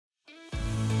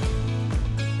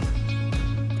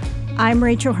I'm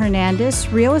Rachel Hernandez,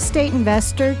 real estate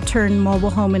investor turned mobile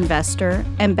home investor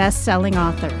and best-selling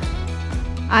author.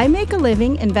 I make a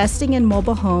living investing in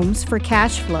mobile homes for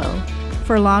cash flow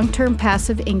for long-term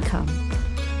passive income.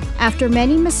 After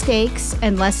many mistakes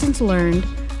and lessons learned,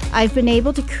 I've been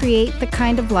able to create the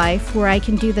kind of life where I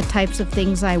can do the types of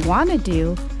things I want to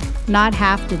do, not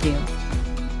have to do.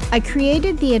 I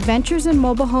created the Adventures in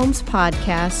Mobile Homes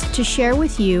podcast to share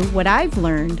with you what I've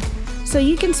learned so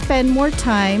you can spend more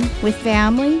time with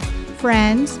family,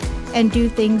 friends, and do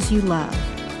things you love.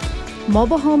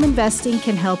 Mobile home investing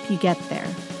can help you get there.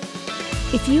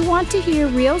 If you want to hear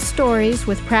real stories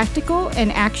with practical and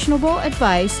actionable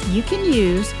advice you can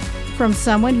use from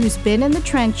someone who's been in the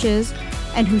trenches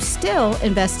and who's still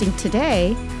investing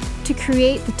today to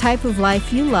create the type of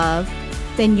life you love,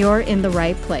 then you're in the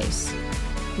right place.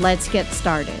 Let's get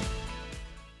started.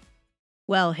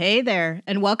 Well, hey there,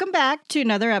 and welcome back to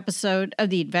another episode of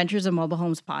the Adventures of Mobile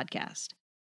Homes podcast.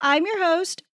 I'm your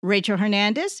host, Rachel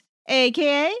Hernandez,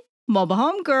 aka Mobile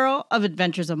Home Girl of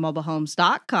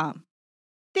AdventuresOfMobileHomes.com.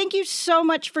 Thank you so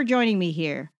much for joining me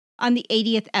here on the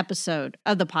 80th episode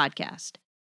of the podcast.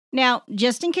 Now,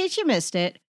 just in case you missed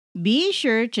it, be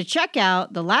sure to check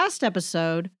out the last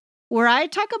episode where I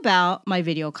talk about my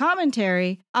video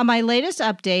commentary on my latest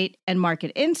update and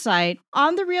market insight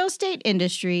on the real estate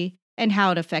industry and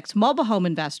how it affects mobile home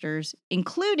investors,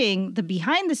 including the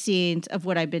behind the scenes of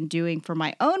what I've been doing for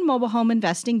my own mobile home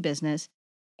investing business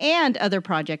and other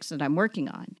projects that I'm working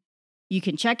on. You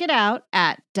can check it out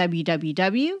at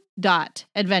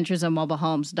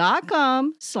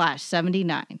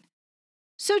www.adventuresofmobilehomes.com/79.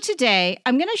 So today,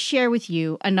 I'm going to share with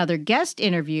you another guest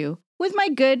interview with my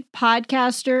good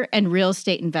podcaster and real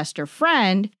estate investor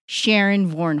friend,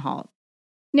 Sharon Vornholt.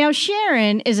 Now,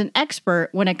 Sharon is an expert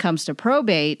when it comes to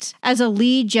probates as a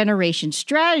lead generation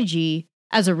strategy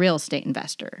as a real estate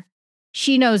investor.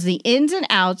 She knows the ins and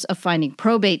outs of finding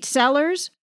probate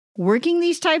sellers, working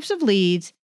these types of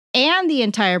leads, and the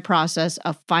entire process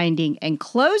of finding and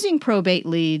closing probate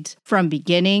leads from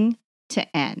beginning to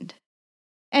end.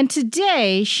 And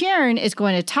today, Sharon is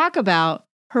going to talk about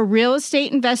her real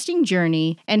estate investing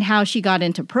journey and how she got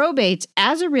into probates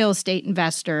as a real estate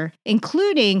investor,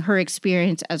 including her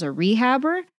experience as a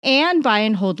rehabber and buy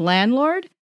and hold landlord,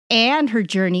 and her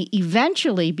journey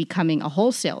eventually becoming a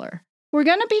wholesaler. We're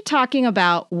going to be talking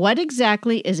about what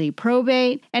exactly is a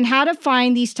probate and how to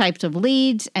find these types of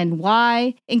leads and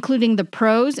why, including the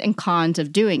pros and cons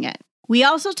of doing it. We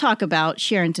also talk about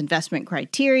Sharon's investment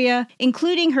criteria,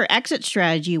 including her exit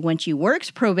strategy when she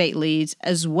works probate leads,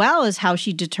 as well as how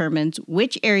she determines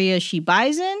which areas she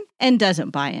buys in and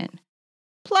doesn't buy in.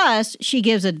 Plus, she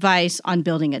gives advice on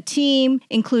building a team,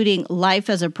 including life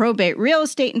as a probate real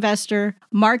estate investor,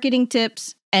 marketing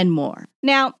tips, and more.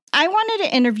 Now, I wanted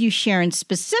to interview Sharon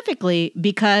specifically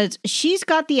because she's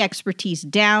got the expertise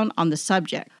down on the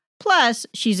subject. Plus,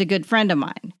 she's a good friend of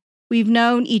mine. We've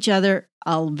known each other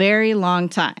a very long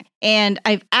time, and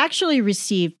I've actually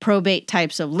received probate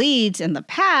types of leads in the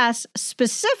past,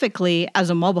 specifically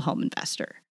as a mobile home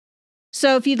investor.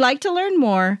 So if you'd like to learn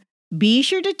more, be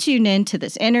sure to tune in to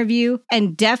this interview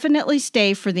and definitely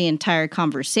stay for the entire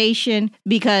conversation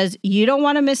because you don't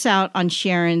want to miss out on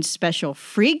Sharon's special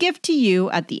free gift to you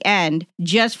at the end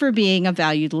just for being a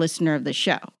valued listener of the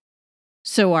show.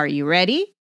 So are you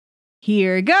ready?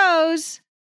 Here goes!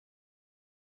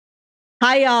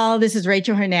 Hi, y'all. This is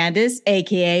Rachel Hernandez,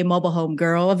 aka Mobile Home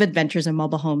Girl of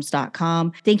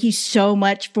AdventuresOfMobileHomes.com. Thank you so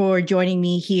much for joining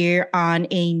me here on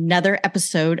another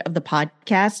episode of the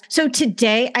podcast. So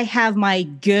today I have my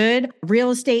good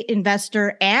real estate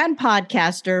investor and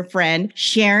podcaster friend,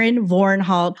 Sharon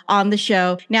Vornholt, on the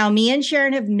show. Now, me and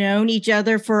Sharon have known each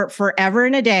other for forever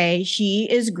and a day. She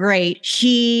is great.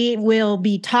 She will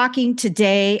be talking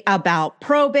today about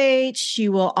probate. She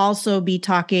will also be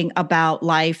talking about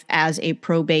life as a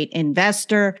probate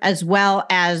investor, as well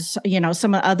as,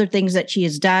 some of the other things that she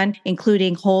has done,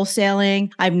 including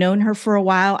wholesaling. I've known her for a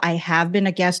while. I have been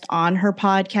a guest on her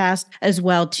podcast as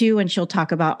well, too, and she'll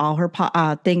talk about all her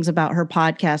things about her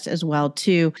podcast as well,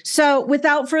 too. So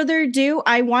without further ado,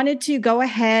 I wanted to go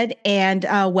ahead and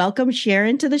welcome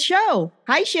Sharon to the show.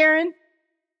 Hi, Sharon.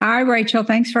 Hi, Rachel.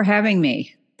 Thanks for having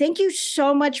me. Thank you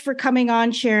so much for coming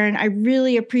on, Sharon. I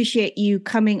really appreciate you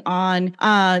coming on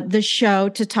the show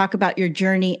to talk about your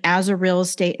journey as a real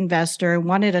estate investor. I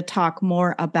wanted to talk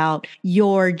more about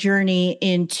your journey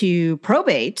into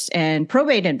probates and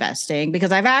probate investing,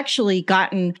 because I've actually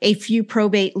gotten a few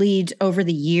probate leads over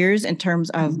the years in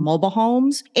terms of mobile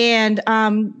homes. And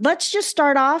let's just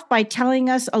start off by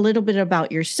telling us a little bit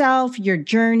about yourself, your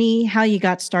journey, how you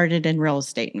got started in real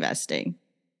estate investing.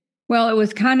 Well, it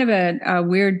was kind of a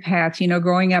weird path.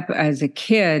 Growing up as a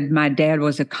kid, my dad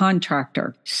was a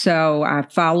contractor. So I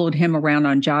followed him around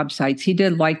on job sites. He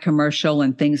did light commercial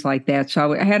and things like that.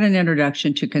 So I had an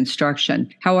introduction to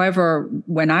construction. However,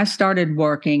 when I started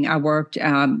working, I worked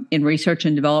in research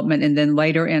and development and then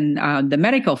later in the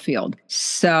medical field.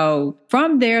 So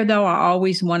from there, though, I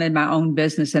always wanted my own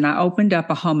business. And I opened up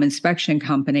a home inspection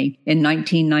company in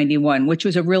 1991, which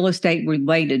was a real estate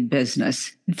related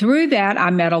business. Through that, I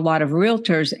met a lot of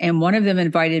realtors, and one of them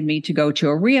invited me to go to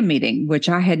a RIA meeting, which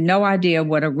I had no idea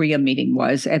what a RIA meeting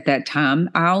was at that time.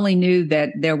 I only knew that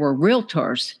there were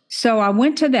realtors. So I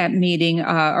went to that meeting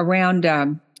around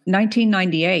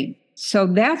 1998. So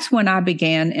that's when I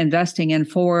began investing in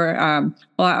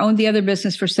I owned the other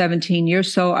business for 17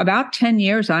 years. So about 10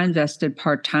 years, I invested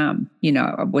part-time.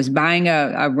 I was buying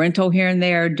a rental here and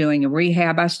there, doing a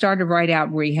rehab. I started right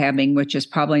out rehabbing, which is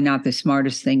probably not the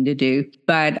smartest thing to do,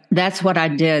 but that's what I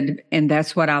did. And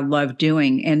that's what I loved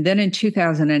doing. And then in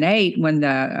 2008, when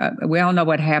we all know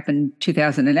what happened in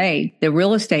 2008, the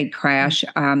real estate crash,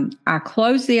 I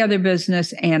closed the other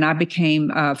business and I became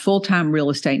a full-time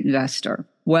real estate investor.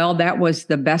 Well, that was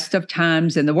the best of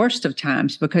times and the worst of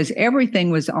times because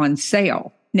everything was on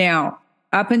sale. Now,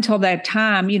 up until that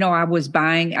time, I was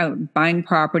buying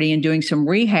property and doing some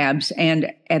rehabs.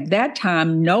 And at that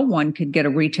time, no one could get a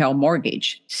retail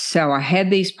mortgage. So I had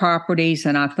these properties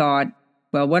and I thought,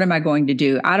 well, what am I going to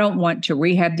do? I don't want to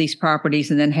rehab these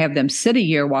properties and then have them sit a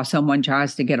year while someone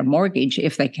tries to get a mortgage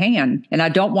if they can. And I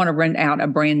don't want to rent out a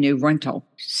brand new rental.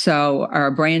 Or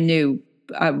a brand new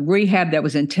rehab that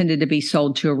was intended to be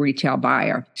sold to a retail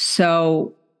buyer.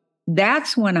 So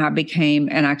that's when I became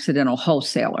an accidental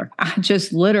wholesaler. I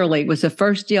just literally, it was the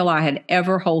first deal I had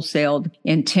ever wholesaled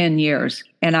in 10 years.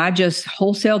 And I just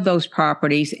wholesaled those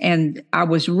properties. And I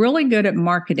was really good at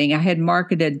marketing. I had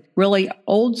marketed really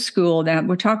old school. Now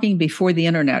we're talking before the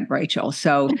internet, Rachel.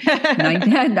 So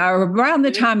around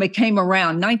the time it came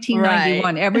around,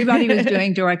 1991, right. Everybody was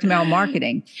doing direct mail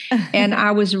marketing. And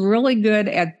I was really good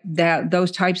at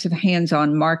those types of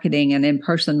hands-on marketing and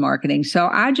in-person marketing. So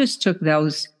I just took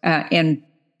those and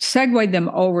segued them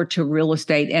over to real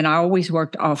estate. And I always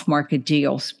worked off-market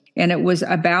deals. And it was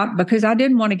because I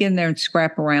didn't want to get in there and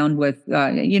scrap around with,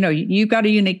 you've got a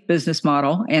unique business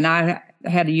model. And I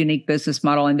had a unique business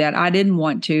model in that I didn't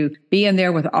want to be in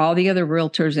there with all the other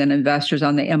realtors and investors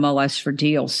on the MLS for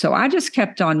deals. So I just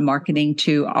kept on marketing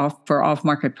for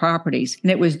off-market properties. And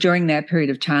it was during that period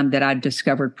of time that I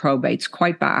discovered Probates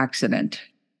quite by accident.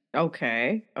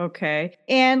 Okay.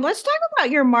 And let's talk about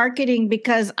your marketing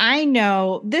because I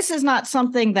know this is not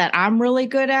something that I'm really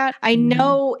good at. I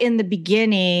know in the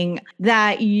beginning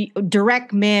that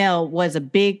direct mail was a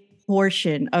big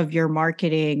portion of your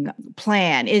marketing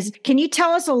plan. Can you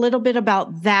tell us a little bit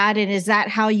about that? And is that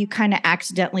how you kind of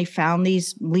accidentally found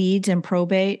these leads in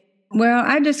probate? Well,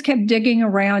 I just kept digging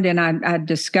around and I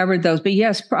discovered those. But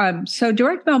yes, so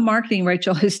direct mail marketing,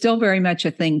 Rachel, is still very much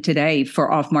a thing today for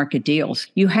off-market deals.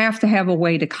 You have to have a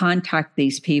way to contact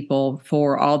these people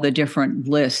for all the different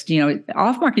lists.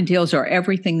 Off-market deals are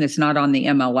everything that's not on the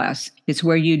MLS. It's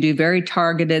where you do very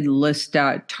targeted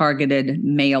targeted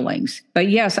mailings. But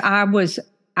yes,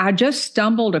 I just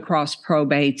stumbled across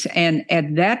Probates. And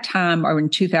at that time, or in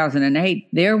 2008,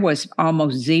 there was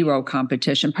almost zero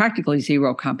competition, practically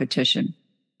zero competition.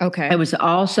 Okay. There was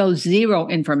also zero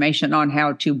information on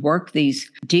how to work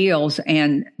these deals.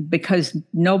 And because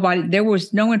there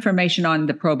was no information on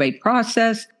the probate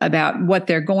process about what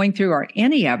they're going through or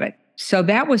any of it. So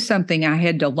that was something I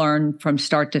had to learn from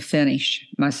start to finish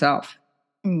myself.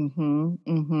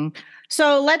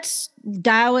 So let's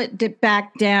dial it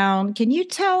back down. Can you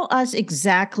tell us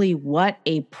exactly what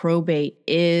a probate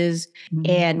is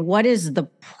and what is the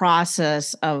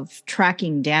process of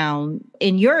tracking down,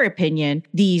 in your opinion,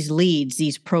 these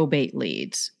probate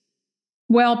leads?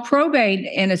 Well, probate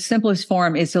in its simplest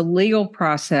form is a legal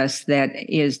process that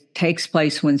takes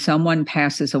place when someone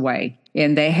passes away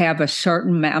and they have a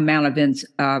certain amount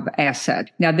of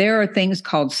asset. Now, there are things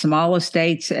called small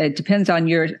estates. It depends on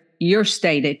your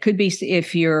state. It could be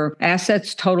if your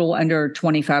assets total under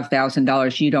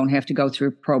 $25,000, you don't have to go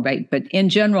through probate. But in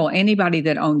general, anybody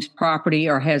that owns property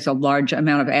or has a large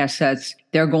amount of assets,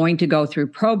 they're going to go through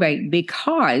probate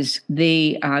because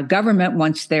the government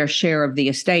wants their share of the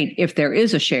estate, if there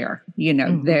is a share. You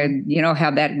know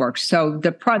how that works. So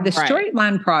the straight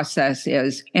line process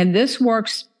is, and this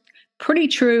works pretty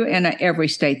true in every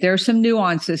state. There are some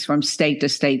nuances from state to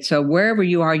state. So wherever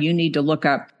you are, you need to look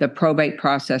up the probate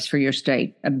process for your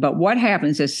state. But what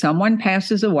happens is someone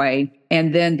passes away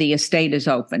and then the estate is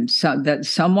opened. So that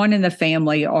someone in the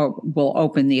family will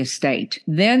open the estate.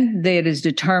 Then it is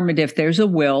determined if there's a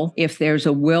will. If there's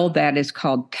a will, that is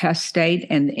called testate.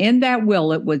 And in that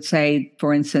will, it would say,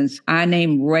 for instance, I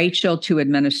name Rachel to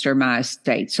administer my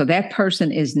estate. So that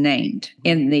person is named.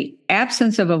 In the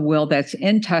absence of a will that's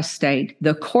intestate,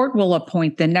 the court will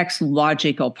appoint the next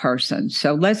logical person.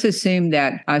 So let's assume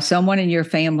that someone in your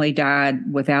family died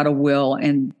without a will,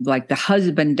 and like the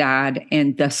husband died,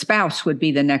 and the spouse would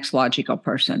be the next logical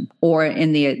person. Or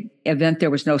in the event there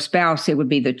was no spouse, it would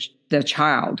be the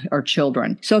child or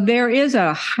children. So there is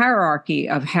a hierarchy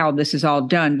of how this is all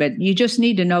done, but you just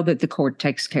need to know that the court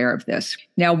takes care of this.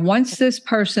 Now, once this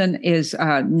person is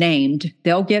named,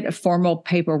 they'll get a formal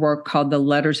paperwork called the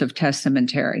letters of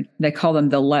testamentary. They call them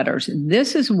the letters.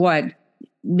 This is what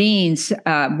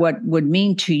would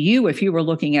mean to you if you were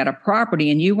looking at a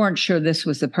property and you weren't sure this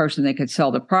was the person that could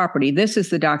sell the property. This is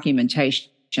the documentation.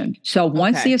 So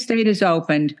once the estate is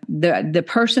opened, the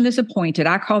person is appointed.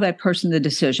 I call that person the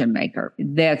decision maker.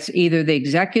 That's either the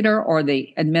executor or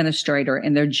the administrator,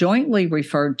 and they're jointly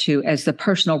referred to as the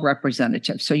personal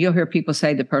representative. So you'll hear people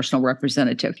say the personal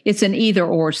representative. It's an either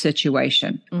or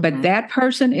situation, but that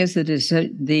person is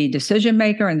the decision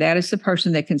maker, and that is the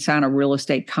person that can sign a real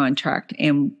estate contract.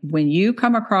 And when you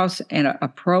come across a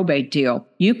probate deal,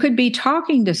 you could be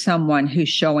talking to someone who's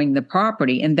showing the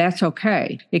property, and that's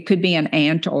okay. It could be an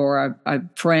aunt or a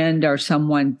friend or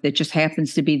someone that just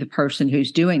happens to be the person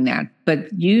who's doing that.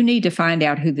 But you need to find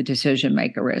out who the decision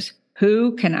maker is,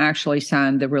 who can actually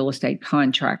sign the real estate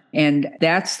contract. And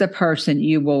that's the person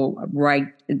you will write.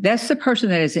 That's the person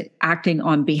that is acting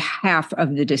on behalf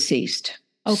of the deceased.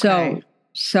 Okay.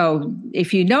 So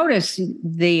if you notice,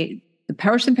 the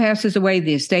person passes away,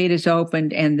 the estate is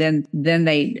opened, and then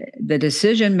the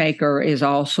decision maker is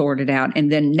all sorted out.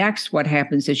 And then next, what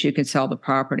happens is you can sell the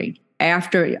property.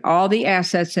 After all the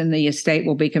assets in the estate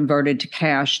will be converted to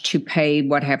cash to pay,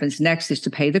 what happens next is to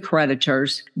pay the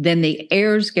creditors. Then the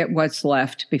heirs get what's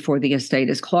left before the estate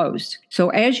is closed. So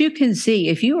as you can see,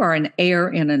 if you are an heir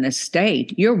in an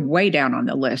estate, you're way down on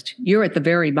the list. You're at the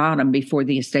very bottom before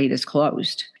the estate is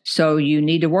closed. So you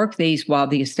need to work these while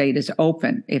the estate is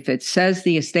open. If it says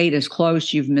the estate is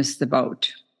closed, you've missed the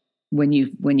boat when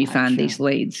you find these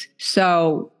leads.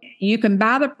 So you can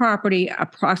buy the property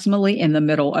approximately in the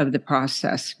middle of the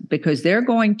process because they're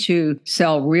going to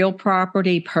sell real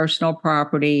property, personal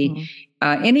property.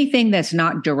 Anything that's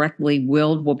not directly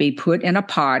willed will be put in a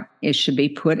pot. It should be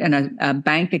put in a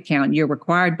bank account. You're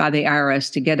required by the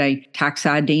IRS to get a tax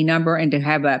ID number and to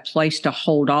have a place to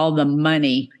hold all the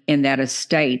money in that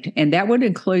estate. And that would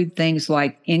include things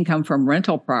like income from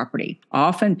rental property.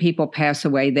 Often people pass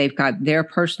away, they've got their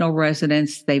personal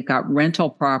residence, they've got rental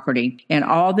property, and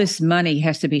all this money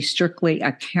has to be strictly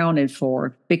accounted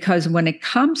for because when it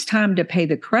comes time to pay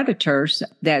the creditors,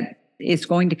 that is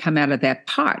going to come out of that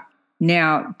pot.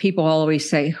 Now, people always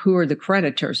say, who are the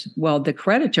creditors? Well, the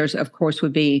creditors, of course,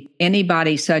 would be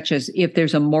anybody such as if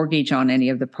there's a mortgage on any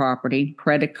of the property,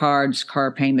 credit cards,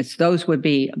 car payments, those would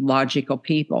be logical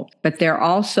people. But there are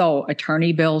also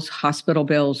attorney bills, hospital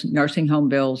bills, nursing home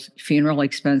bills, funeral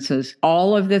expenses,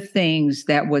 all of the things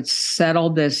that would settle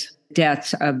this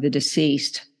debts of the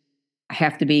deceased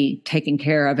have to be taken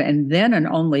care of. And then and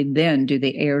only then do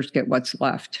the heirs get what's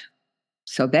left.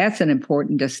 So that's an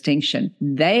important distinction.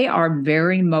 They are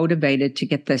very motivated to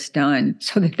get this done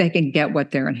so that they can get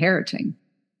what they're inheriting.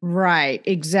 Right,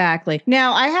 exactly.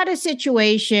 Now, I had a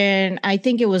situation, I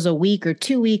think it was a week or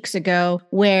 2 weeks ago,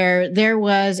 where there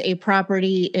was a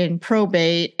property in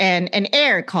probate and an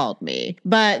heir called me.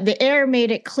 But the heir made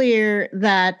it clear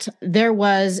that there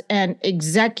was an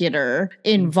executor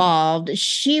involved.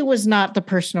 She was not the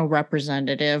personal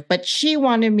representative, but she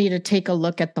wanted me to take a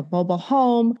look at the mobile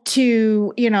home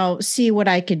to, see what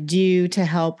I could do to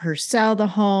help her sell the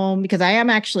home, because I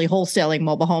am actually wholesaling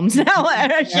mobile homes now,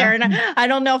 Sharon. I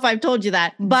don't know if I've told you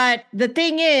that. But the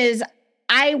thing is,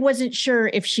 I wasn't sure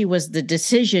if she was the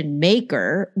decision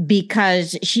maker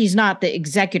because she's not the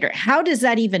executor. How does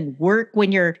that even work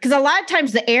when because a lot of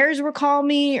times the heirs will call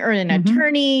me or an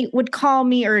attorney would call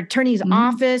me or attorney's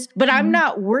office, but I'm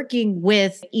not working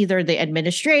with either the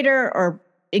administrator or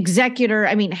executor.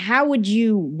 I mean, how would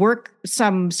you work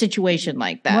some situation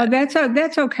like that? Well,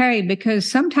 that's okay because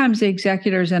sometimes the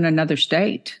executor's in another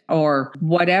state or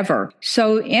whatever.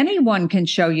 So anyone can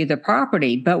show you the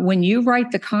property, but when you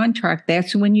write the contract,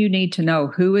 that's when you need to know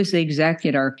who is the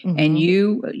executor and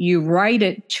you write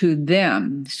it to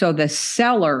them. So the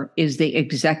seller is the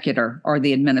executor or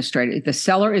the administrator. The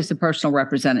seller is the personal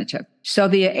representative. So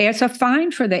it's a fine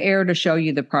for the heir to show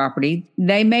you the property.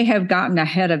 They may have gotten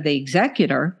ahead of the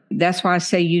executor heir. That's why I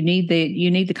say you need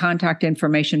the contact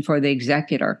information for the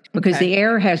executor, because the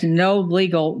heir has no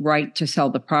legal right to sell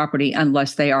the property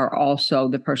unless they are also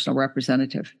the personal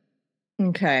representative.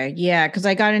 Okay. Yeah. Because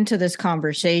I got into this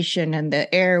conversation and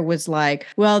the heir was like,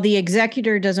 well, the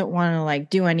executor doesn't want to like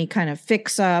do any kind of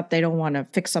fix up. They don't want to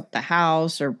fix up the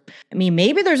house, or, I mean,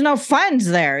 maybe there's no funds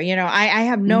there. I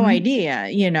have no idea,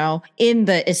 in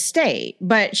the estate,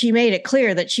 but she made it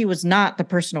clear that she was not the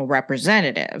personal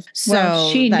representative. So well,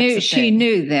 she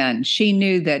knew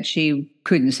that she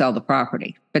couldn't sell the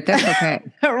property, but that's okay.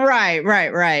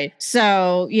 Right.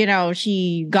 So,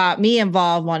 she got me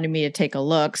involved, wanted me to take a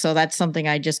look. So that's something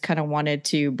I just kind of wanted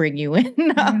to bring you in.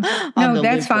 No,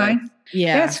 that's fine.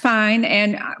 Yeah. That's fine.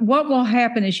 And what will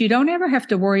happen is you don't ever have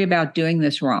to worry about doing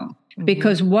this wrong.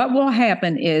 Because what will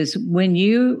happen is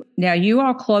you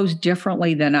all close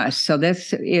differently than us. So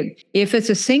that's it. If it's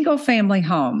a single family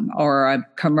home or a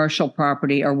commercial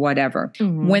property or whatever,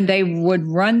 when they would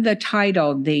run the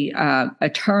title, the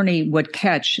attorney would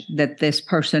catch that this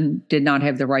person did not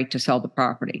have the right to sell the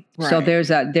property. Right. So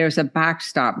there's a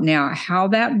backstop. Now, how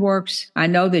that works, I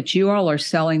know that you all are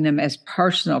selling them as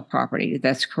personal property.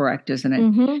 That's correct, isn't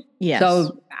it? Yes.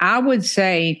 So I would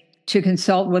say to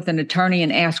consult with an attorney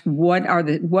and ask what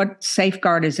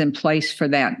safeguard is in place for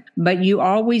that. But you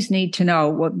always need to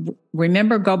know,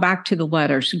 remember, go back to the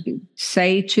letters.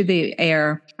 Say to the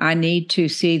heir, I need to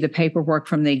see the paperwork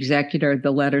from the executor,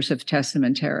 the letters of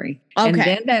testamentary. Okay.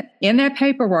 And then in that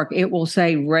paperwork, it will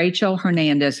say Rachel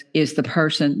Hernandez is the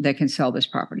person that can sell this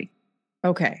property.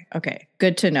 Okay.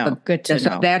 Good to know.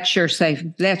 So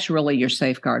that's really your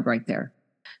safeguard right there.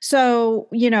 So,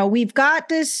 we've got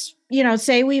this,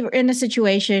 say we're in a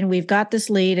situation, we've got this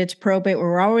lead, it's probate,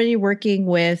 we're already working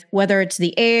with whether it's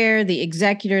the heir, the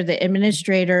executor, the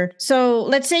administrator. So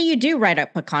let's say you do write up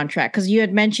a contract, because you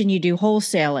had mentioned you do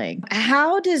wholesaling.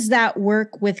 How does that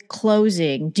work with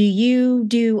closing? Do you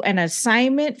do an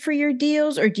assignment for your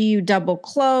deals, or do you double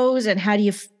close? And how do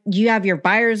you have your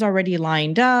buyers already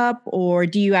lined up, or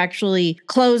do you actually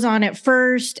close on it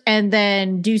first and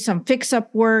then do some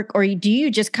fix-up work, or do you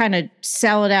just kind of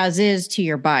sell it as is to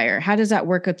your buyer? How does that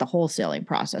work with the wholesaling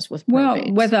process with probates?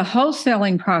 Well, with a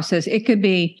wholesaling process, it could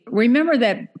be, remember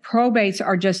that probates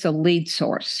are just a lead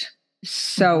source.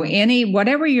 So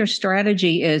whatever your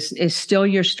strategy is still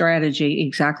your strategy,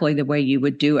 exactly the way you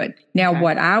would do it. Now,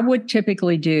 what I would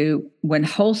typically do when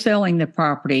wholesaling the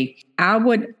property,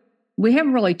 we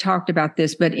haven't really talked about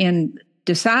this, but in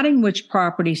deciding which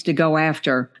properties to go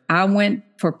after, I went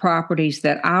for properties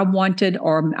that I wanted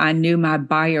or I knew my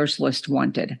buyers list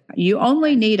wanted. You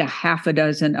only need a half a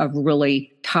dozen of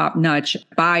really top-notch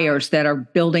buyers that are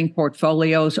building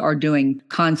portfolios or doing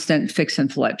constant fix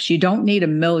and flips. You don't need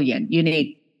 1 million. You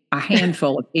need a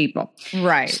handful of people.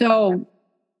 Right. So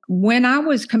when I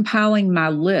was compiling my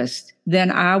list,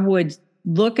 then I would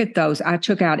look at those. I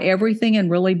took out everything in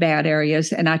really bad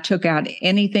areas, and I took out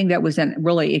anything that was in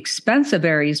really expensive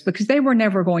areas, because they were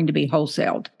never going to be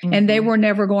wholesaled and they were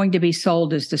never going to be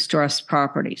sold as distressed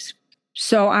properties.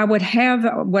 So I would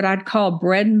have what I'd call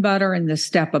bread and butter and the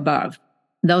step above,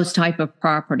 those type of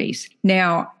properties.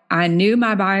 Now, I knew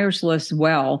my buyers list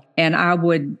well, and I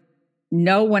would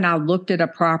know when I looked at a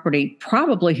property,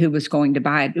 probably who was going to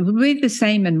buy it. It would be the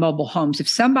same in mobile homes. If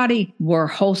somebody were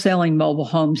wholesaling mobile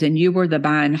homes and you were the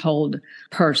buy and hold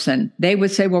person, they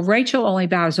would say, well, Rachel only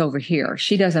buys over here.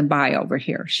 She doesn't buy over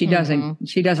here. She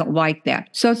doesn't like that.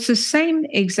 So it's the same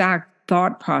exact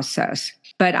thought process.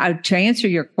 But to answer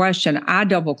your question, I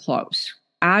double close.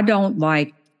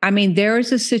 There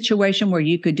is a situation where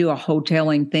you could do a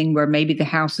wholesaling thing where maybe the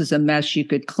house is a mess. You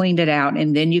could clean it out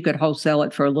and then you could wholesale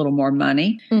it for a little more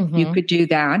money. You could do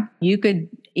that. You could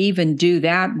even do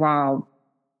that while,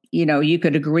 you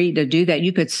could agree to do that.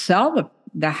 You could sell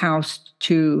the house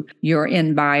to your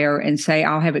end buyer and say,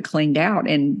 I'll have it cleaned out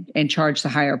and charge the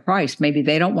higher price. Maybe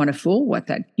they don't want to fool with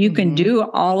it. You can do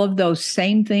all of those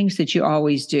same things that you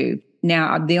always do.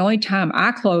 Now, the only time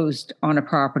I closed on a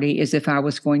property is if I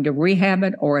was going to rehab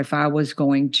it or if I was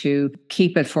going to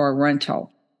keep it for a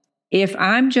rental. If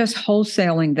I'm just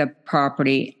wholesaling the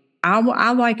property,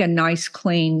 I like a nice,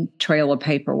 clean trail of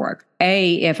paperwork.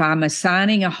 If I'm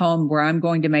assigning a home where I'm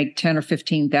going to make $10,000 or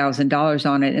 $15,000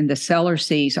 on it, and the seller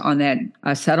sees on that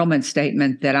settlement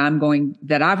statement that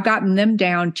I've gotten them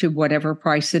down to whatever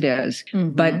price it is,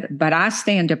 but I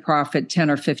stand to profit $10,000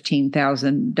 or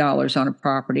 $15,000 on a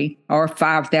property, or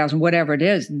 $5,000, whatever it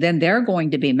is, then they're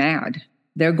going to be mad.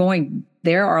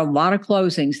 there are a lot of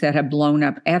closings that have blown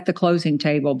up at the closing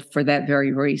table for that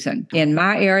very reason. In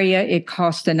my area, it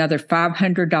cost another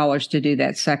 $500 to do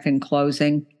that second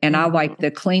closing. And I like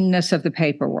the cleanness of the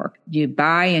paperwork. You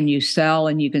buy and you sell,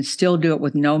 and you can still do it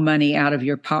with no money out of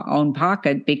your own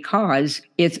pocket because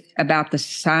it's about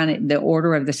the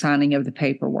order of the signing of the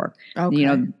paperwork.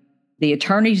 Okay. The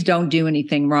attorneys don't do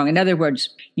anything wrong. In other words,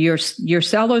 your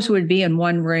sellers would be in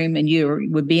one room and you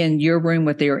would be in your room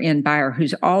with your end buyer,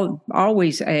 who's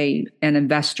always an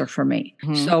investor for me.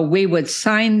 So we would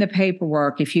sign the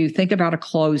paperwork. If you think about a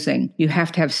closing, you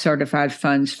have to have certified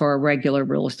funds for a regular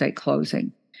real estate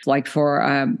closing. Like for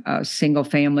a single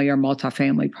family or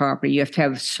multifamily property, you have to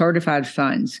have certified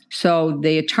funds. So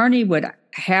the attorney would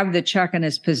have the check in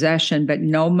his possession, but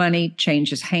no money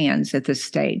changes hands at this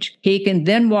stage. He can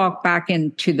then walk back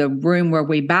into the room where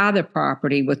we buy the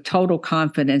property with total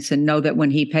confidence and know that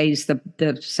when he pays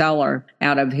the seller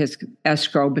out of his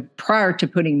escrow, but prior to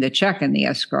putting the check in the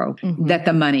escrow, that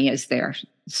the money is there.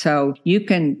 So you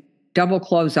can double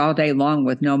close all day long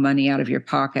with no money out of your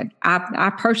pocket.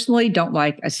 I personally don't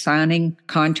like assigning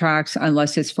contracts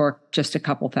unless it's for just a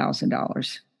couple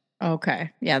 $1,000s.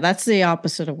 Okay. Yeah, that's the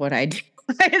opposite of what I do.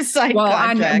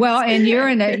 And you're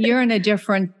in a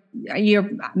different. You're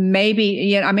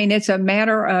maybe, I mean, it's a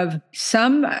matter of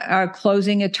some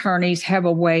closing attorneys have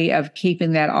a way of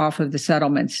keeping that off of the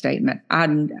settlement statement.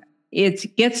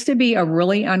 It gets to be a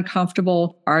really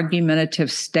uncomfortable,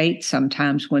 argumentative state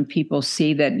sometimes when people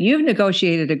see that you've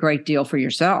negotiated a great deal for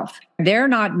yourself. They're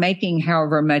not making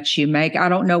however much you make. I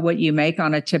don't know what you make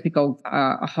on a typical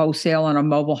wholesale on a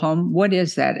mobile home. What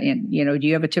is that? And, do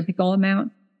you have a typical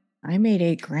amount? I made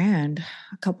 $8,000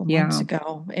 a couple months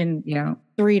ago in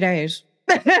 3 days.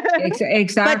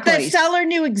 Exactly. But the seller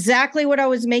knew exactly what I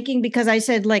was making because I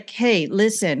said, like, hey,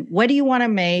 listen, what do you want to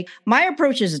make? My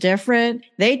approach is different.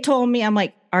 They told me, I'm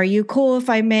like, are you cool if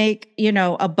I make,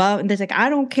 above? And they're like, I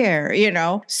don't care,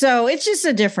 So it's just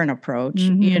a different approach,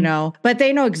 but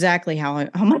they know exactly how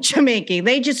much I'm making.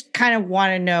 They just kind of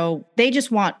want to know, they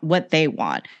just want what they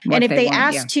want. And if they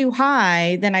ask too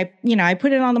high, then I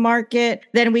put it on the market,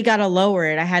 then we got to lower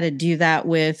it. I had to do that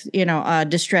with,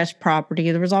 distressed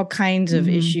property. There was all kinds of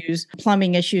issues,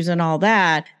 plumbing issues and all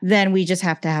that. Then we just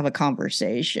have to have a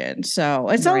conversation. So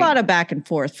it's a lot of back and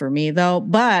forth for me though,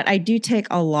 but I do take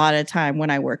a lot of time when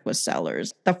I work with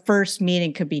sellers. The first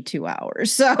meeting could be 2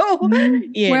 hours. So,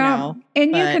 And you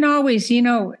can always,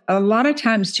 a lot of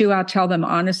times too, I'll tell them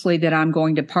honestly that I'm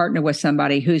going to partner with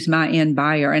somebody who's my end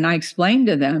buyer. And I explain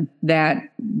to them that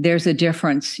there's a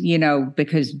difference,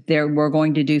 because we're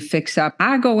going to do fix up.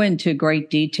 I go into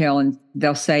great detail and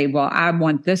they'll say, well, I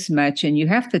want this much. And you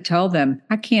have to tell them,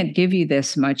 I can't give you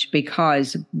this much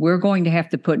because we're going to have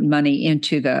to put money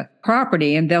into the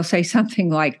property. And they'll say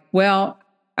something like, well,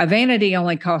 a vanity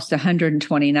only costs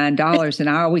 $129. And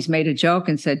I always made a joke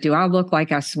and said, do I look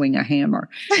like I swing a hammer?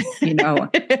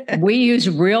 We use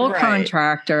real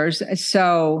contractors.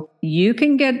 So you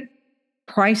can get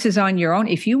prices on your own.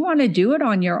 If you want to do it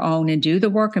on your own and do the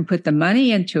work and put the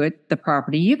money into it, the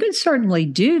property, you can certainly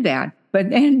do that. But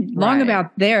then long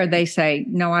about there, they say,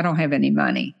 no, I don't have any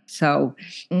money. So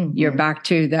you're back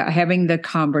to having the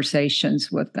conversations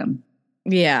with them.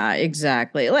 Yeah,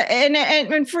 exactly.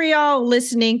 And for y'all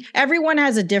listening, everyone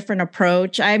has a different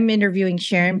approach. I'm interviewing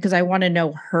Sharon because I want to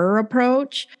know her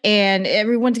approach, and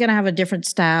everyone's going to have a different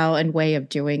style and way of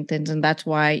doing things. And that's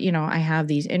why, I have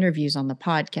these interviews on the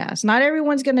podcast. Not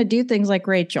everyone's going to do things like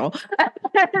Rachel.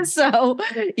 So,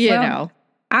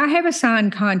 I have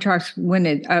assigned contracts when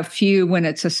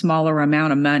it's a smaller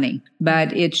amount of money,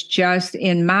 but it's just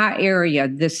in my area,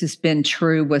 this has been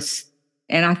true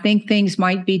and I think things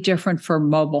might be different for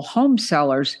mobile home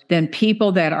sellers than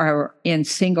people that are in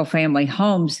single family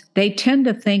homes. They tend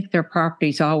to think their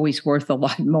property's always worth a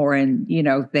lot more. And,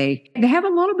 they have a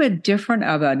little bit different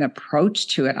of an approach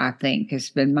to it, I think, has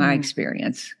been my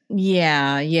experience.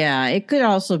 Yeah. It could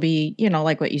also be,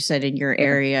 like what you said in your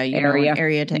area,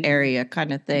 area to area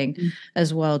kind of thing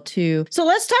as well, too. So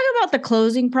let's talk about the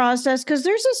closing process, because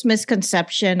there's this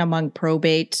misconception among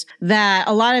probates that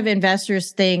a lot of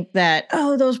investors think that,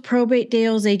 those probate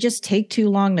deals, they just take too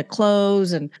long to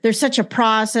close and there's such a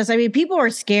process. I mean, people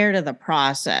are scared of the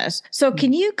process. So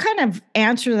can you kind of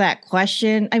answer that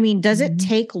question? I mean, does it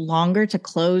take longer to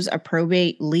close a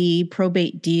probate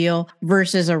deal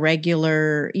versus a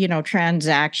regular,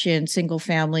 transaction, single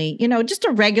family, just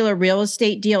a regular real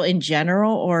estate deal in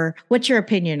general? Or what's your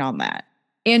opinion on that?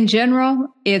 In general,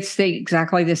 it's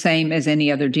exactly the same as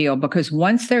any other deal, because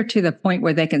once they're to the point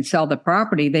where they can sell the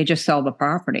property, they just sell the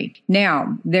property.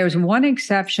 Now, there's one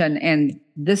exception, and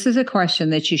this is a question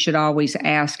that you should always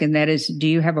ask, and that is, do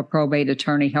you have a probate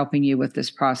attorney helping you with this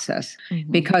process?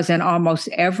 Because in almost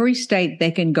every state,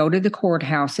 they can go to the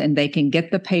courthouse and they can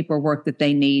get the paperwork that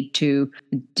they need to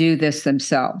do this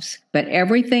themselves. But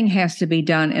everything has to be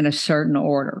done in a certain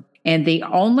order. And the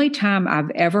only time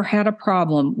I've ever had a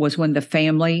problem was when the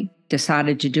family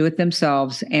decided to do it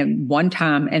themselves, and one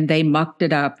time, and they mucked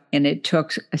it up, and it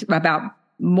took about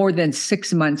more than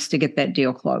 6 months to get that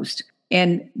deal closed.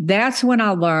 And that's when I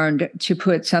learned to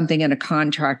put something in a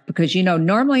contract, because,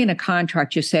 normally in a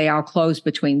contract, you say, I'll close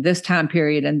between this time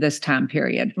period and this time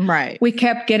period. Right. We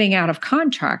kept getting out of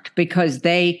contract because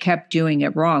they kept doing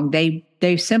it wrong.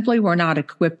 They simply were not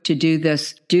equipped to do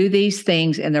these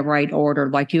things in the right order.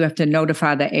 Like, you have to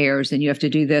notify the heirs, and you have to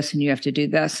do this, and you have to do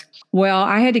this. Well,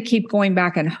 I had to keep going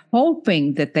back and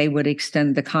hoping that they would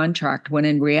extend the contract, when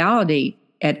in reality,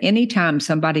 at any time,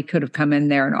 somebody could have come in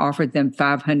there and offered them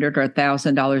 $500 or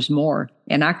 $1,000 more,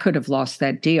 and I could have lost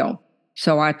that deal.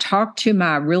 So I talked to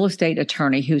my real estate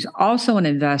attorney, who's also an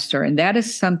investor, and that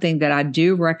is something that I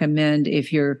do recommend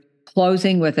if you're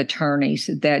closing with attorneys,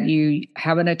 that you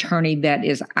have an attorney that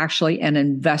is actually an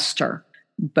investor.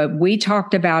 But we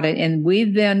talked about it, and we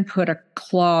then put a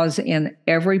clause in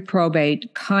every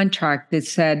probate contract that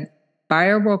said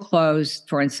buyer will close,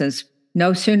 for instance,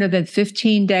 no sooner than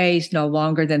 15 days, no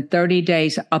longer than 30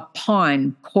 days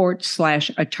upon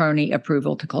court/attorney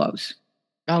approval to close.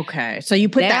 Okay. So you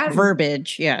put that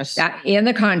verbiage, yes, in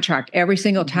the contract every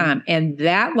single time. And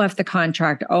that left the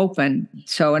contract open.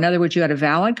 So in other words, you had a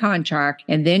valid contract,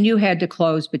 and then you had to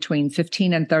close between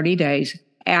 15 and 30 days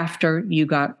after you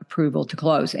got approval to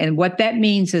close. And what that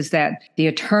means is that the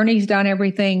attorney's done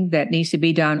everything that needs to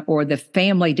be done, or the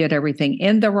family did everything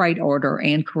in the right order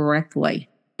and correctly.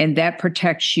 And that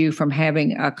protects you from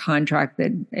having a contract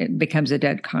that becomes a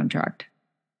dead contract.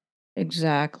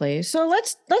 Exactly. So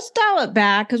let's dial it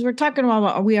back, because we're talking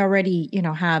about, we already,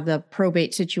 have the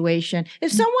probate situation.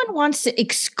 If someone wants to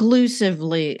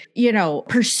exclusively,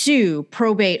 pursue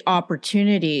probate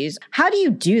opportunities, how do you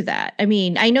do that? I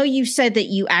mean, I know you said that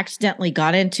you accidentally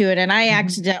got into it, and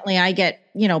I get,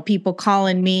 people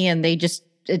calling me, and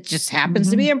it just happens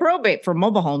to be in probate for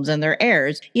mobile homes and their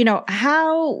heirs.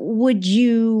 How would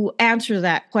you answer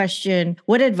that question?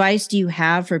 What advice do you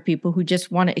have for people who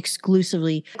just want to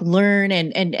exclusively learn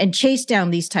and chase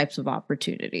down these types of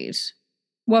opportunities?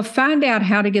 Well, find out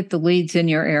how to get the leads in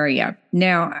your area.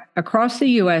 Now, across the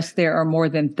U.S., there are more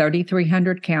than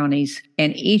 3,300 counties,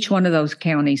 and each one of those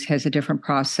counties has a different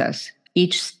process.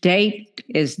 Each state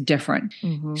is different.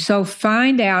 So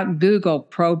find out, Google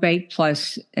probate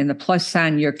plus, and the plus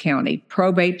sign your county,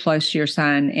 probate plus your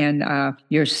sign, and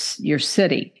your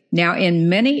city. Now, in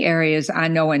many areas, I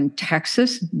know in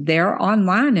Texas, they're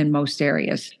online in most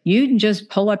areas. You can just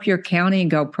pull up your county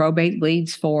and go probate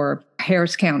leads for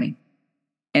Harris County.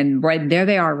 And right there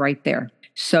they are right there.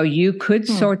 So you could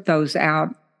sort those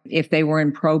out. If they were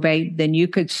in probate, then you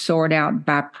could sort out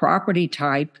by property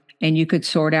type, and you could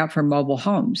sort out for mobile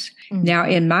homes. Now,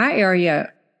 in my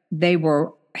area, they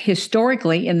were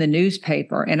historically in the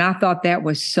newspaper, and I thought that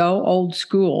was so old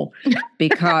school,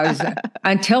 because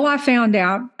until I found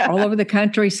out all over the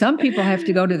country, some people have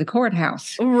to go to the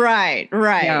courthouse. Right.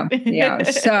 Yeah.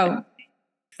 So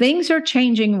things are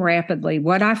changing rapidly.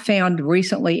 What I found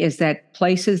recently is that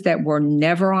places that were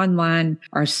never online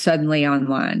are suddenly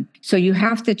online. So you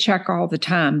have to check all the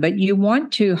time, but you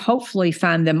want to hopefully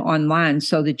find them online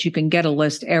so that you can get a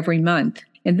list every month.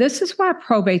 And this is why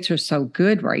probates are so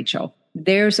good, Rachel.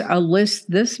 There's a list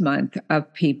this month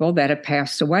of people that have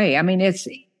passed away. I mean,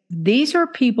 these are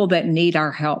people that need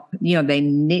our help.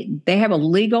 They have a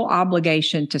legal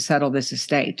obligation to settle this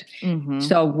estate.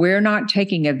 So we're not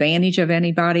taking advantage of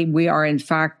anybody. We are, in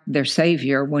fact, their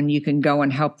savior when you can go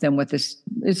and help them with this.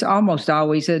 It's almost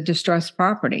always a distressed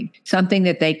property, something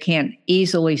that they can't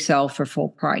easily sell for full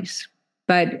price.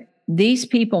 But these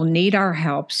people need our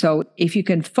help. So if you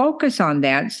can focus on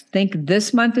that, think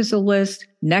this month is a list,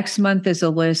 next month is a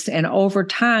list, and over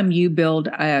time you build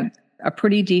a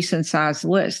pretty decent sized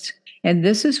list. And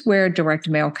this is where direct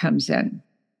mail comes in.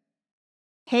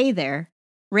 Hey there,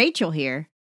 Rachel here.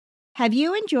 Have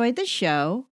you enjoyed the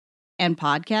show and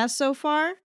podcast so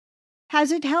far?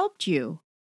 Has it helped you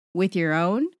with your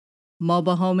own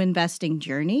mobile home investing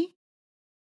journey?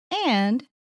 And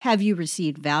have you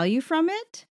received value from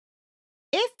it?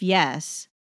 If yes,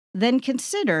 then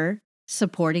consider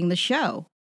supporting the show.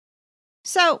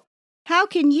 So, how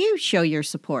can you show your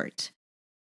support?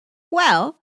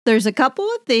 Well, there's a couple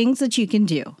of things that you can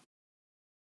do.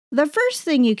 The first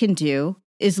thing you can do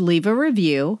is leave a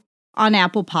review on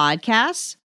Apple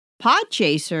Podcasts,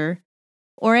 Podchaser,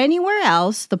 or anywhere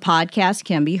else the podcast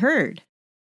can be heard.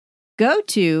 go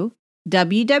to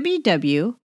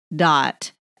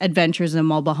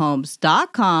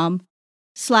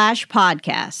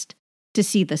www.adventuresinmobilehomes.com/podcast to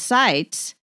see the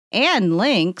sites and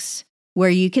links where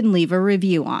you can leave a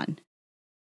review on.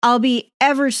 I'll be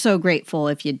ever so grateful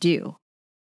if you do.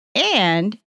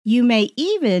 And you may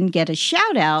even get a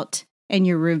shout out and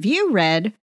your review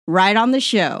read right on the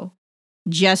show,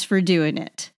 just for doing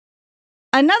it.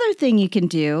 Another thing you can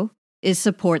do is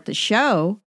support the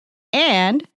show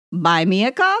and buy me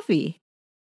a coffee.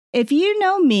 If you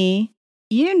know me,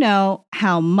 you know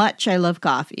how much I love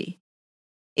coffee.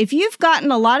 If you've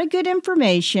gotten a lot of good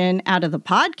information out of the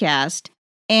podcast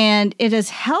and it has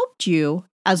helped you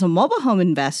as a mobile home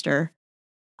investor,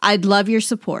 I'd love your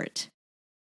support.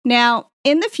 Now,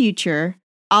 in the future,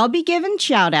 I'll be giving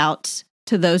shout outs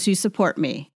to those who support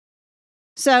me.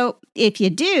 So if you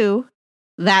do,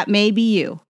 that may be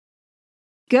you.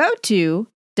 Go to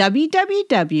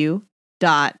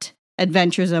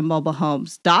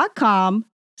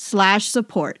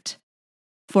www.adventuresinmobilehomes.com/support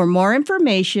for more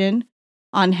information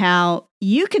on how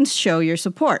you can show your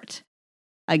support.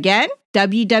 Again,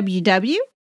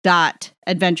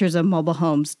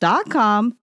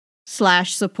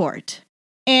 www.adventuresinmobilehomes.com/support.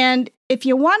 And if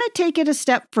you want to take it a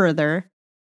step further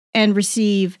and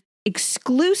receive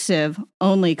exclusive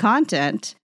only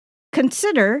content,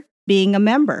 consider being a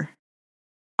member.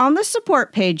 On the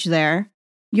support page there,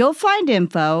 you'll find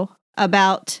info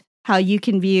about how you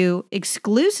can view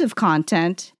exclusive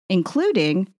content,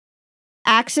 including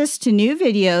access to new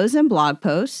videos and blog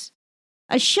posts,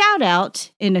 a shout out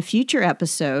in a future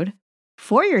episode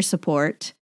for your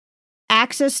support,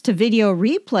 access to video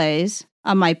replays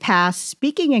on my past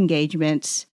speaking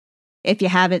engagements if you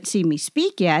haven't seen me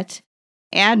speak yet,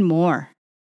 and more.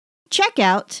 Check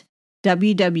out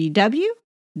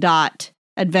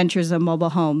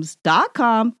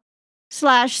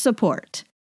www.adventuresinmobilehomes.com/support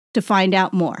to find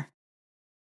out more.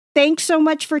 Thanks so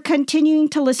much for continuing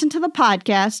to listen to the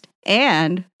podcast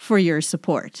and for your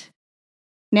support.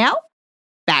 Now,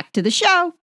 back to the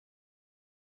show.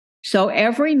 So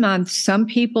every month, some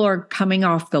people are coming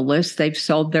off the list. They've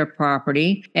sold their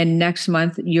property. And next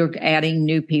month, you're adding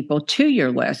new people to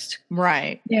your list.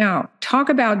 Right. Now, talk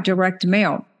about direct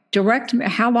mail.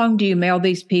 How long do you mail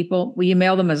these people? Well, you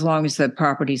mail them as long as the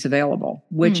property's available,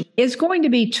 which is going to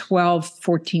be 12,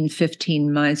 14,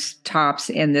 15 months tops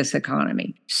in this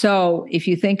economy. So if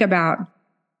you think about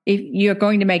if you're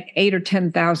going to make $8,000 or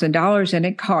 $10,000 and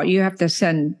you have to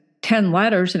send 10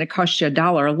 letters and it costs you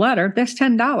 $1 a letter, that's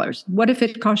 $10. What if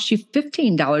it costs you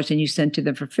 $15 and you send to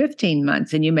them for 15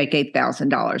 months and you make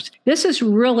 $8,000? This is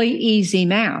really easy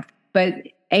math, but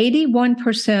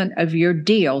 81% of your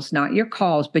deals, not your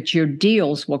calls, but your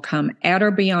deals will come at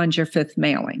or beyond your fifth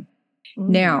mailing.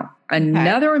 Now,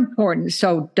 another important,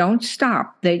 so don't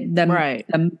stop. The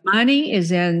money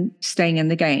is in staying in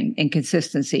the game and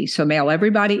consistency. So mail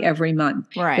everybody every month.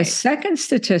 Right. The second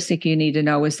statistic you need to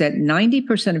know is that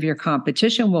 90% of your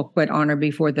competition will quit on or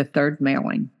before the third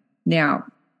mailing. Now,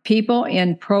 people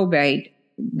in probate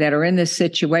that are in this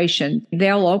situation,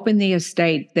 they'll open the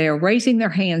estate. They're raising their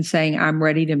hand saying, I'm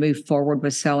ready to move forward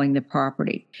with selling the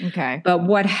property. Okay. But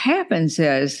what happens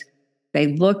is they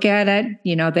look at it,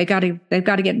 they've got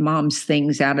to get mom's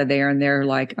things out of there. And they're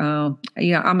like, oh,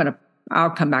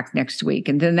 I'll come back next week.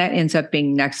 And then that ends up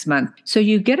being next month. So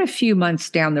you get a few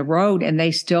months down the road and they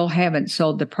still haven't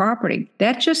sold the property.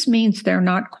 That just means they're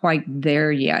not quite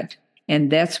there yet.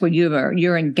 And that's what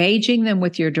you're engaging them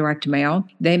with your direct mail.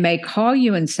 They may call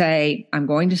you and say, I'm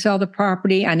going to sell the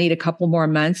property. I need a couple more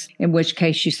months, in which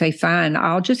case you say, fine,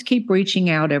 I'll just keep reaching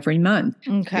out every month.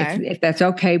 Okay. If that's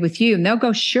okay with you. And they'll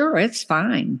go, sure, it's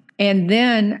fine. And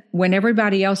then when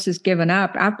everybody else has given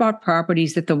up, I've bought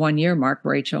properties at the 1-year mark,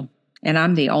 Rachel, and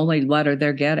I'm the only letter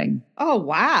they're getting. Oh,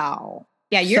 wow.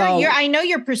 Yeah, you're I know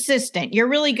you're persistent. You're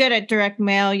really good at direct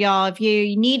mail, y'all. If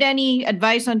you need any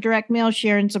advice on direct mail,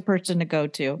 Sharon's a person to go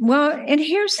to. Well, and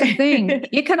here's the thing.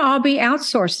 It can all be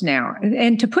outsourced now.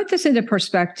 And to put this into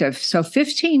perspective, so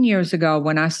 15 years ago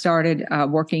when I started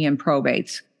working in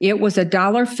probates, it was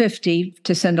 $1.50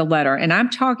 to send a letter. And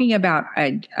I'm talking about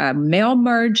a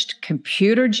mail-merged,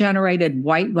 computer-generated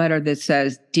white letter that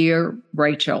says, Dear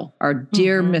Rachel, or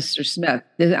Dear Mr. Smith,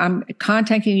 I'm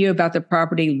contacting you about the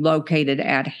property located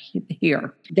at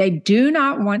here. They do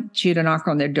not want you to knock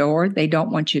on their door. They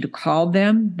don't want you to call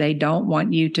them. They don't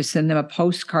want you to send them a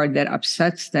postcard that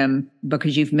upsets them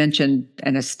because you've mentioned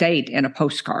an estate in a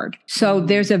postcard. So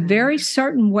there's a very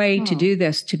certain way to do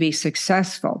this to be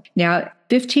successful. Now,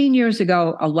 15 years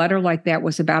ago, a letter like that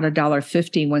was about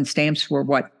 $1.50 when stamps were,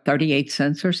 38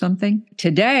 cents or something?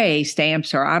 Today,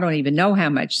 stamps are, I don't even know how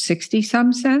much, 60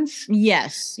 some cents?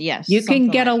 Yes. You can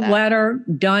get a letter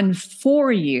done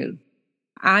for you.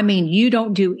 I mean, you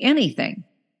don't do anything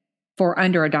for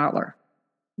under $1.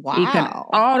 Wow. You can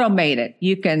automate it.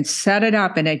 You can set it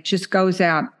up and it just goes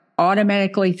out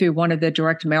automatically through one of the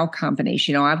direct mail companies.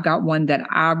 I've got one that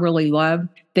I really love.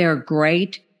 They're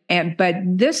great. But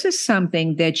this is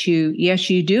something that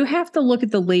you do have to look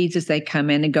at the leads as they come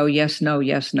in and go, yes,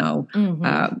 no,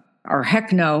 or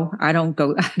heck no, I don't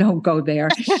go there.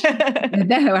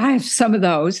 I have some of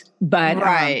those, but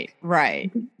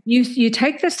right. You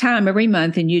take this time every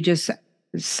month and you just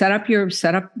set up,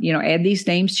 add these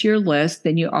names to your list,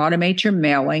 then you automate your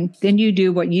mailing, then you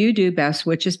do what you do best,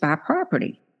 which is buy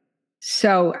property.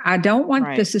 So I don't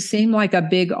want this to seem like a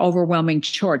big, overwhelming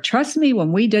chore. Trust me,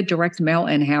 when we did direct mail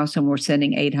in-house and we're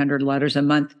sending 800 letters a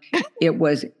month, it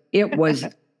was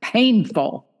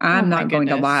painful. I'm not going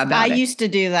to lie about it. I used to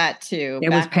do that too. It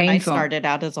was painful. When I started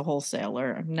out as a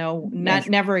wholesaler.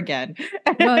 Never again.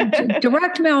 Well,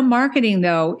 direct mail marketing,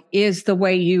 though, is the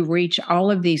way you reach all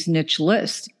of these niche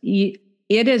lists. It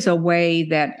is a way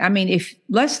that,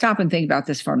 let's stop and think about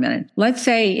this for a minute. Let's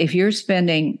say if you're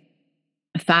spending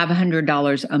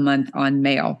 $500 a month on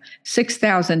mail,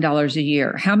 $6,000 a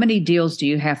year, how many deals do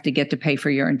you have to get to pay for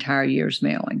your entire year's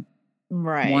mailing?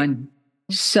 Right. One.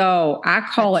 So I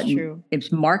call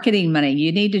it's marketing money.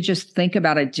 You need to just think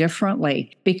about it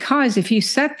differently, because if you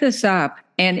set this up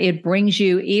and it brings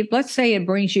you, let's say it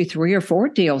brings you 3 or 4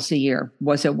 deals a year,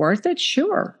 was it worth it?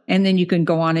 Sure. And then you can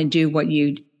go on and do what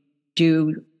you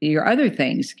do, your other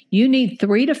things. You need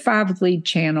 3 to 5 lead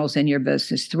channels in your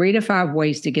business, 3 to 5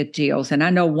 ways to get deals. And I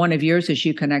know one of yours is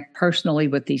you connect personally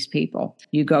with these people.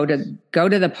 You go to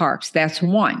the parks. That's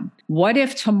one. What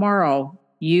if tomorrow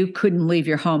you couldn't leave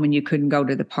your home and you couldn't go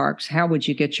to the parks? How would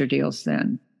you get your deals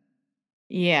then?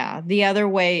 Yeah. The other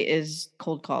way is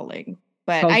cold calling.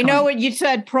 But I know what you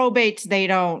said, probates, they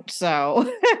don't.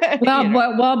 So,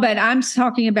 but I'm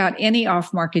talking about any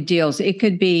off-market deals. It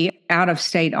could be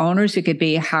out-of-state owners. It could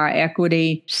be high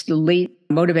equity lead,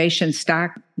 motivation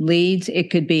stock leads. It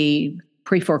could be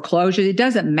pre-foreclosure. It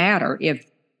doesn't matter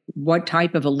what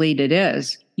type of a lead it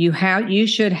is. You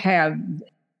should have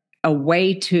a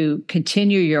way to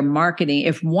continue your marketing.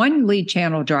 If one lead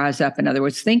channel dries up, in other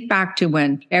words, think back to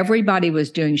when everybody was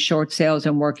doing short sales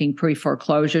and working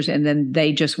pre-foreclosures and then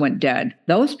they just went dead.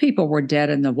 Those people were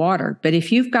dead in the water. But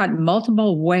if you've got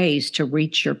multiple ways to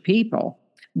reach your people,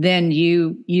 then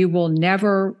you will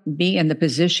never be in the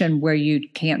position where you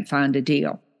can't find a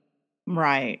deal.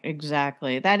 Right,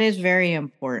 exactly. That is very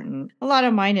important. A lot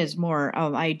of mine is more,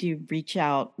 I do reach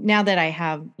out now that I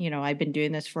have, I've been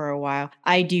doing this for a while.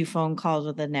 I do phone calls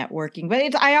with the networking,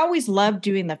 but I always loved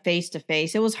doing the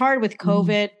face-to-face. It was hard with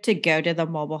COVID to go to the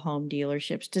mobile home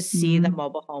dealerships, to see the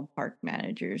mobile home park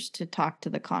managers, to talk to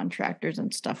the contractors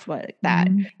and stuff like that,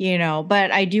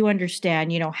 but I do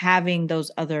understand, having those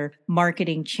other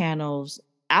marketing channels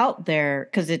out there,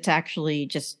 because it's actually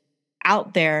just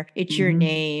out there. It's your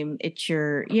name, it's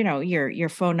your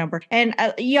phone number. And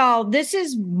y'all, this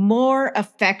is more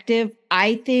effective,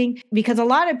 I think, because a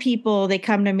lot of people, they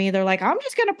come to me, they're like, I'm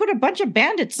just going to put a bunch of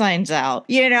bandit signs out,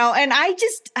 and I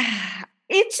just,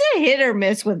 it's a hit or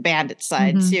miss with bandit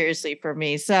signs, seriously, for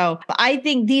me. So I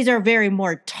think these are very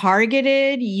more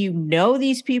targeted.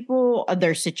 These people,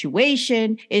 their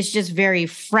situation is just very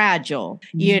fragile,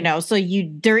 so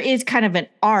there is kind of an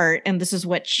art, and this is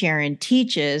what Sharon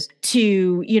teaches,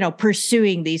 to,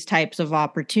 pursuing these types of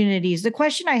opportunities. The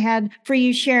question I had for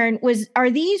you, Sharon, was, are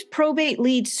these probate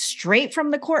leads straight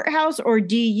from the courthouse, or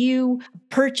do you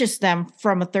purchase them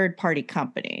from a third-party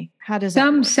company? How does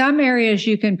that work? Some areas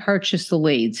you can purchase the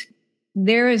leads.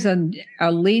 There is a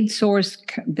lead source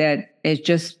that is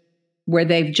just where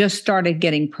they've just started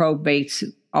getting probates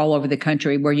all over the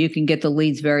country, where you can get the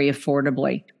leads very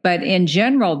affordably. But in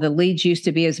general, the leads used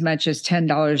to be as much as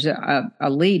 $10 a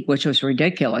lead, which was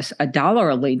ridiculous.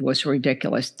 $1 a lead was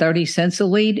ridiculous. 30 cents a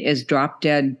lead is drop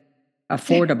dead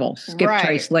affordable, skip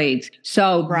trace leads.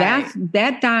 So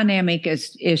that dynamic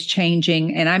is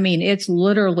changing. And it's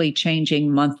literally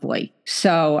changing monthly.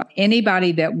 So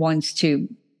anybody that wants to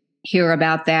hear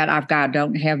about that, I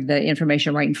don't have the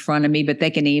information right in front of me, but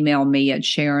they can email me at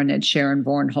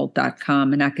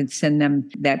Sharon@SharonVornholt.com and I can send them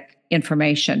that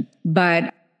information.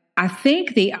 But I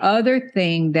think the other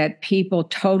thing that people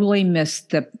totally miss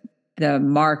the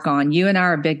mark on, you and I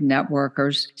are big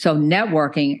networkers. So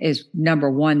networking is number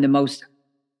one, the most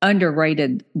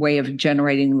underrated way of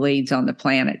generating leads on the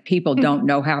planet. People don't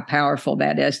know how powerful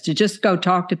that is to just go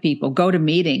talk to people, go to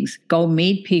meetings, go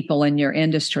meet people in your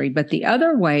industry. But the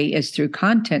other way is through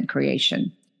content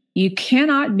creation. You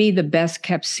cannot be the best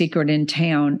kept secret in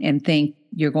town and think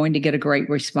you're going to get a great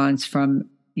response from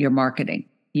your marketing.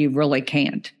 You really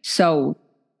can't. So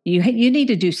you need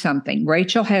to do something.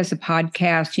 Rachel has a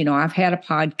podcast. I've had a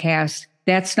podcast.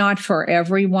 That's not for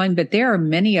everyone, but there are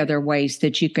many other ways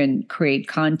that you can create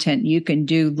content. You can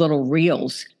do little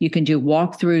reels. You can do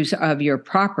walkthroughs of your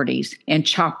properties and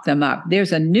chop them up.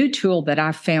 There's a new tool that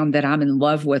I've found that I'm in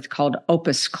love with called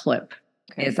Opus Clip.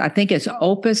 Okay. I think it's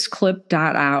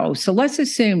opusclip.io. So let's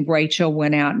assume Rachel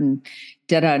went out and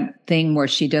did a thing where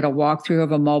she did a walkthrough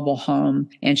of a mobile home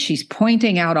and she's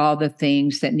pointing out all the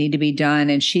things that need to be done.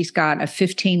 And she's got a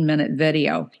 15-minute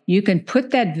video. You can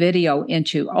put that video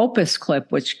into Opus Clip,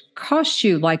 which costs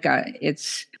you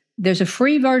there's a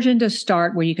free version to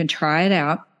start where you can try it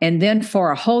out. And then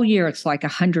for a whole year, it's like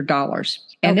 $100.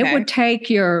 And It would take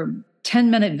your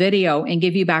 10-minute video and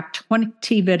give you back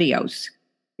 20 videos.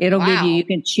 It'll give you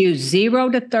can choose 0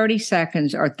 to 30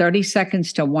 seconds or 30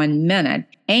 seconds to 1 minute,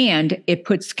 and it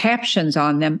puts captions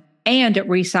on them and it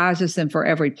resizes them for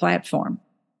every platform.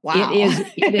 Wow.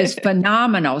 It is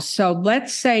phenomenal. So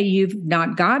let's say you've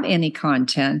not got any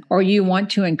content or you want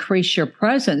to increase your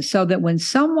presence so that when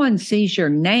someone sees your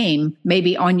name,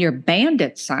 maybe on your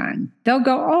bandit sign, they'll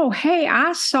go, oh, hey,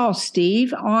 I saw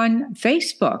Steve on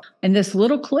Facebook in this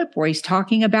little clip where he's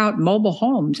talking about mobile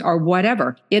homes or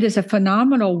whatever. It is a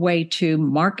phenomenal way to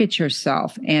market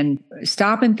yourself. And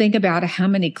stop and think about how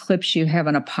many clips you have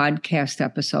in a podcast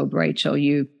episode, Rachel.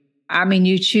 You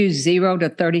choose 0 to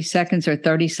 30 seconds or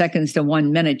 30 seconds to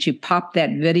 1 minute. You pop that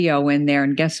video in there,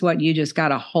 and guess what? You just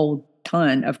got a whole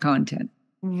ton of content.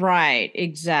 Right.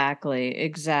 Exactly.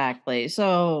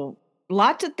 So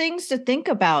lots of things to think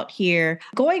about here.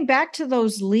 Going back to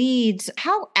those leads,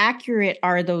 how accurate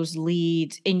are those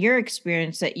leads in your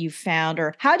experience that you found,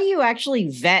 or how do you actually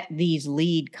vet these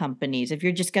lead companies if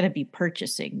you're just going to be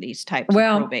purchasing these types of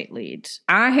probate leads?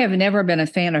 I have never been a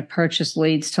fan of purchase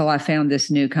leads till I found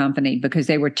this new company because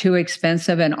they were too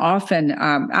expensive. And often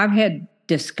I've had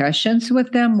discussions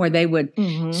with them where they would,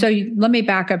 let me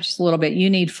back up just a little bit. You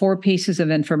need 4 pieces of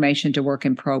information to work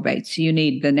in probate. So you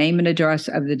need the name and address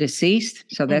of the deceased.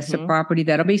 So that's the property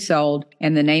that'll be sold,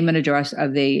 and the name and address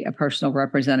of the personal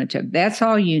representative. That's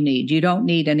all you need. You don't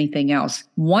need anything else.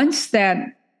 Once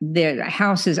the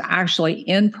house is actually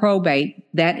in probate,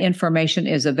 that information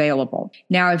is available.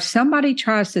 Now, if somebody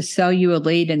tries to sell you a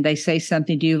lead and they say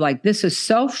something to you like, this is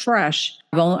so fresh,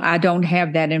 I don't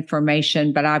have that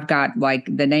information, but I've got like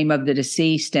the name of the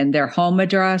deceased and their home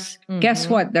address. Guess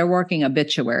what? They're working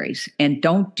obituaries, and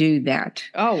don't do that.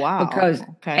 Oh, wow. Because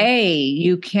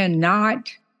you cannot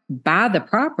buy the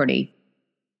property.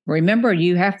 Remember,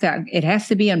 it has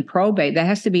to be in probate. That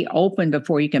has to be open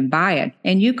before you can buy it.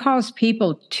 And you cause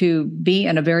people to be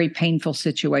in a very painful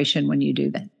situation when you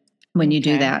do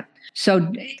that.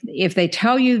 So if they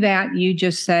tell you that, you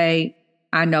just say,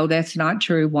 I know that's not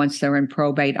true. Once they're in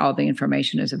probate, all the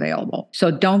information is available.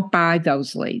 So don't buy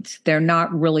those leads. They're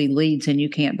not really leads and you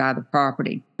can't buy the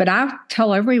property. But I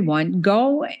tell everyone,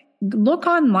 go look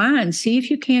online, see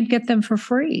if you can't get them for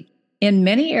free. In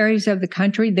many areas of the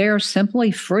country, they're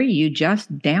simply free. You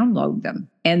just download them.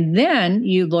 And then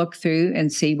you look through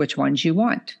and see which ones you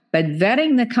want. But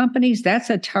vetting the companies, that's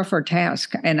a tougher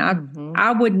task. And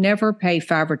I would never pay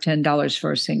 $5 or $10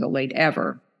 for a single lead,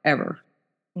 ever.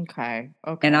 Okay.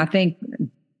 And I think,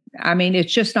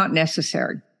 it's just not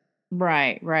necessary.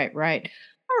 Right.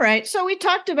 All right. So we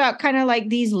talked about kind of like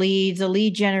these leads, the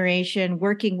lead generation,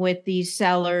 working with these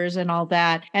sellers and all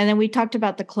that. And then we talked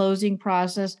about the closing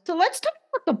process. So let's talk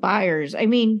about the buyers.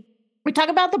 We talk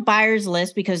about the buyers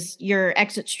list because your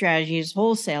exit strategy is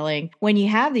wholesaling. When you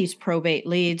have these probate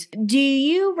leads, do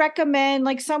you recommend,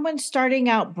 like someone starting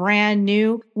out brand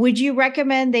new, would you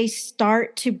recommend they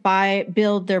start to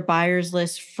build their buyers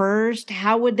list first?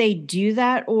 How would they do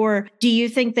that? Or do you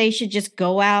think they should just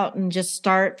go out and just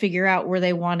figure out where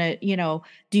they want to,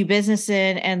 do business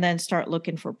in and then start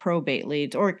looking for probate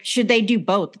leads? Or should they do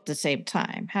both at the same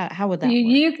time? How would that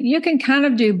work? You can kind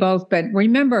of do both, but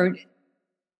remember,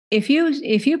 If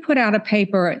you put out a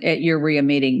paper at your RIA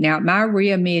meeting, now my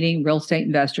RIA meeting, real estate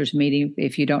investors meeting,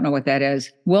 if you don't know what that is,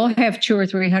 we'll have 200 or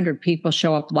 300 people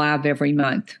show up live every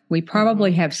month. We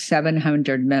probably have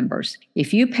 700 members.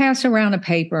 If you pass around a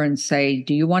paper and say,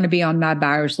 do you want to be on my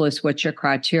buyers list? What's your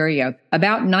criteria?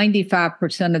 About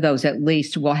 95% of those at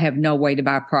least will have no way to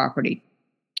buy property.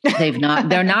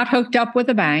 They're not hooked up with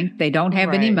a bank. They don't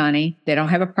have any money. They don't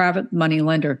have a private money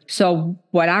lender. So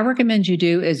what I recommend you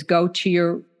do is go to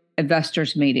your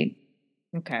investors meeting.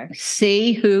 Okay.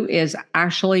 See who is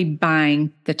actually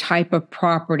buying the type of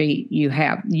property you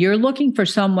have. You're looking for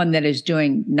someone that is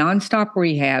doing nonstop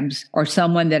rehabs or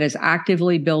someone that is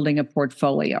actively building a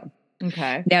portfolio.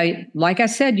 Okay. Now, like I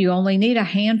said, you only need a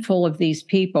handful of these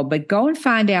people, but go and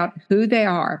find out who they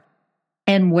are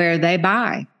and where they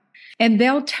buy. And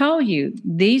they'll tell you,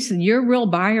 your real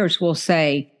buyers will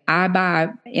say, I buy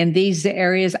in these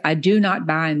areas. I do not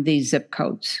buy in these zip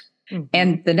codes.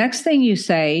 And the next thing you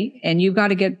say, and you've got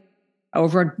to get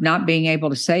over not being able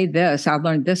to say this, I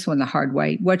learned this one the hard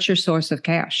way. What's your source of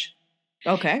cash?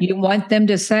 Okay. You want them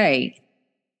to say,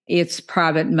 it's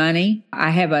private money. I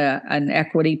have an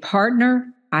equity partner.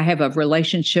 I have a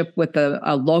relationship with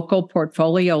a local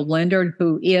portfolio lender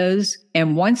who is.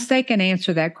 And once they can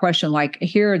answer that question, like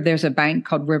here, there's a bank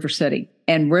called River City.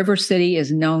 And River City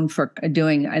is known for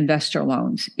doing investor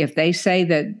loans. If they say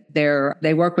that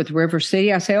they work with River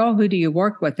City, I say, oh, who do you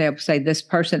work with? They'll say, this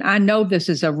person. I know this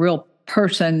is a real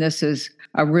person. This is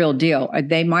a real deal.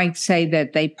 They might say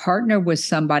that they partner with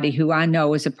somebody who I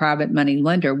know is a private money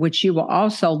lender, which you will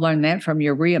also learn that from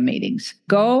your RIA meetings.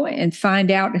 Go and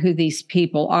find out who these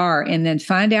people are and then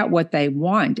find out what they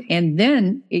want. And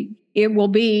then it will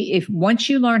be, if once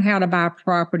you learn how to buy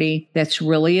property, that's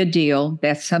really a deal.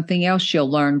 That's something else you'll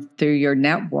learn through your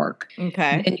network.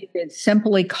 Okay. And you can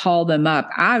simply call them up.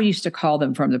 I used to call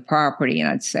them from the property and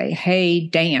I'd say, hey,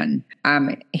 Dan,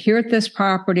 I'm here at this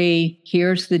property.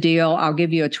 Here's the deal. I'll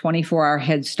give you a 24-hour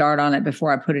head start on it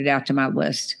before I put it out to my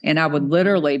list. And I would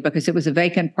literally, because it was a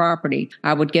vacant property,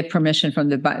 I would get permission from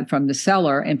the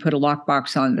seller and put a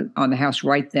lockbox on the house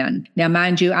right then. Now,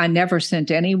 mind you, I never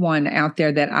sent anyone out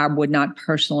there that I would not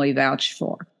personally vouch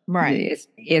for. Right.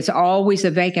 It's always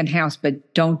a vacant house,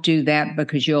 but don't do that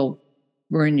because you'll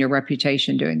ruin your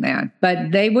reputation doing that.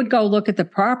 But they would go look at the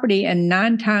property, and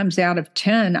 9 times out of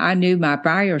 10, I knew my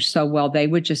buyers so well. They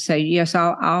would just say, "Yes,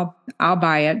 I'll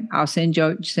buy it. I'll send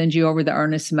you over the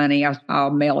earnest money. I'll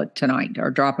mail it tonight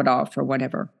or drop it off or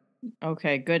whatever."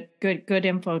 Okay, good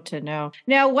info to know.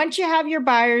 Now, once you have your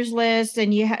buyers list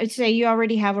and you say you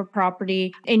already have a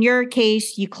property, in your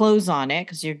case, you close on it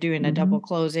because you're doing a double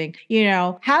closing,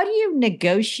 how do you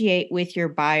negotiate with your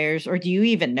buyers, or do you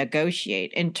even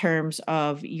negotiate in terms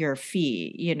of your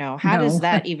fee? How does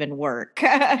that even work?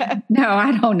 No,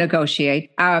 I don't negotiate.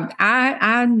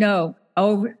 I know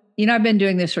over. I've been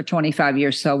doing this for 25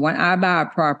 years. So when I buy a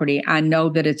property, I know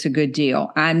that it's a good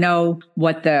deal. I know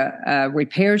what the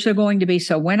repairs are going to be.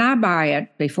 So when I buy it,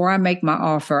 before I make my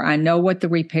offer, I know what the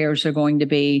repairs are going to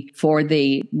be for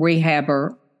the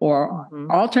rehabber. Or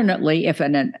alternately, if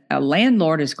a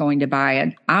landlord is going to buy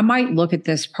it, I might look at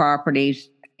this property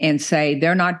and say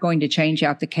they're not going to change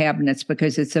out the cabinets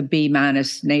because it's a B-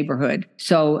 neighborhood.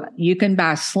 So you can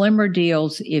buy slimmer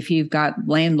deals if you've got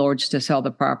landlords to sell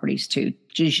the properties to.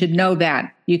 You should know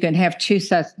that. You can have two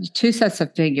sets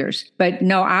of figures. But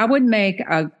no, I would make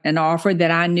an offer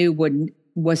that I knew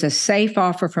was a safe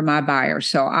offer for my buyer.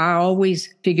 So I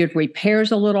always figured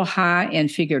repairs a little high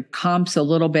and figured comps a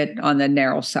little bit on the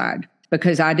narrow side,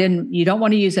 because you don't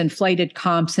want to use inflated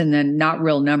comps and then not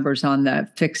real numbers on the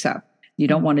fix up. You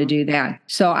don't want to do that.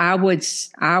 So I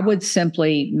would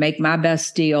simply make my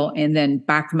best deal and then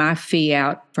back my fee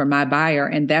out for my buyer.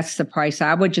 And that's the price.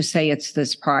 I would just say it's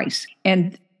this price.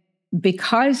 And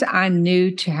because I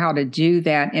knew how to do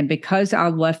that, and because I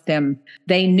left them,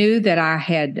 they knew that I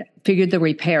had figured the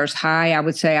repairs high. I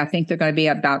would say, I think they're going to be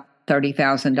about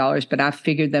 $30,000, but I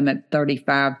figured them at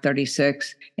 35,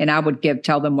 36, and I would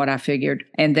tell them what I figured.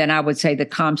 And then I would say the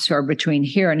comps are between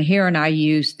here and here, and I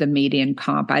used the median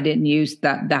comp. I didn't use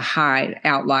the high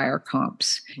outlier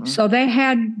comps. So they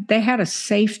had a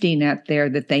safety net there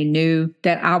that they knew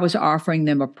that I was offering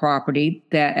them a property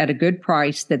that at a good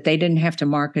price that they didn't have to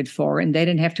market for and they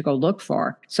didn't have to go look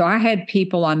for. So I had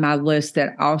people on my list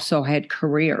that also had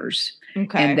careers.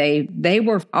 Okay. And they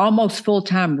were almost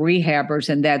full-time rehabbers,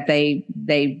 in that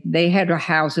they had their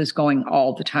houses going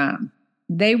all the time.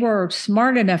 They were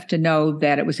smart enough to know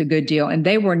that it was a good deal, and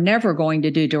they were never going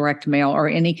to do direct mail or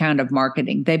any kind of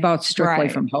marketing. They bought strictly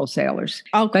from wholesalers.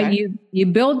 Okay. But you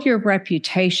build your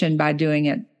reputation by doing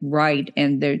it right,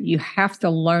 and you have to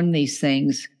learn these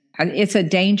things It's a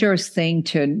dangerous thing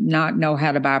to not know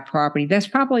how to buy property. That's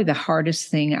probably the hardest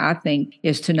thing, I think,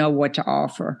 is to know what to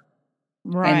offer.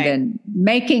 Right. And then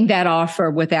making that offer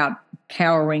without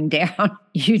powering down.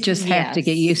 You just have to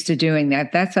get used to doing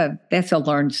that. That's a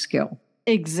learned skill.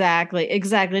 Exactly.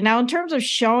 Now, in terms of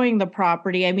showing the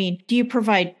property, I mean, do you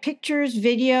provide pictures,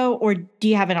 video, or do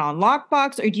you have it on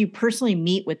lockbox, or do you personally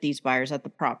meet with these buyers at the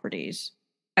propities?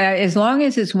 As long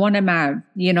as it's one of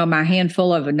my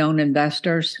handful of known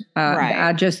investors,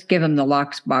 I just give them the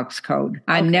lockbox code.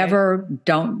 I never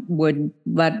would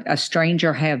let a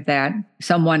stranger have that,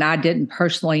 someone I didn't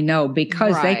personally know,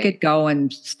 because they could go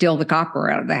and steal the copper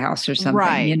out of the house or something.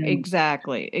 Right.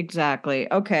 Exactly.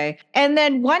 Okay. And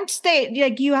then once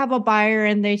you have a buyer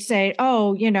and they say,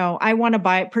 oh, I want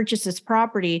to purchase this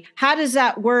property. How does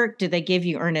that work? Do they give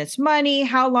you earnest money?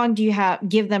 How long do you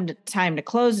give them time to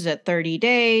close? Is it 30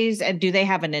 days? And do they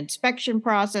have an inspection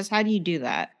process? How do you do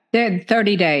that? They're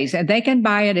 30 days, and they can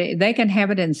buy it. They can have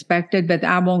it inspected, but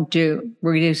I won't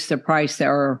reduce the price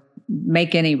or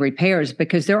make any repairs,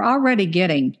 because they're already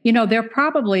getting, they're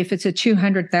probably, if it's a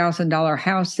 $200,000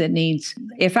 house that needs,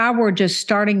 if I were just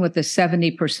starting with the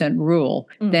 70% rule,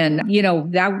 then,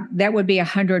 that would be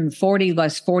 140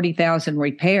 less 40,000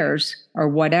 repairs or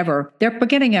whatever. They're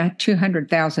getting a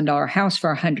 $200,000 house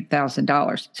for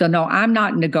 $100,000. So no, I'm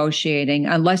not negotiating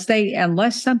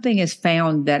unless something is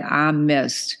found that I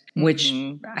missed, which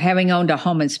having owned a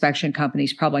home inspection company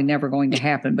is probably never going to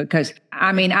happen, because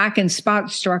I can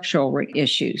spot structural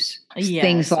issues,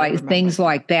 things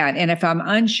like that. And if I'm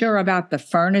unsure about the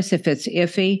furnace, if it's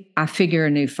iffy, I figure a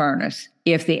new furnace.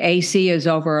 If the AC is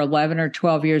over 11 or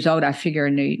 12 years old, I figure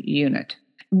a new unit.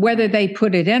 Whether they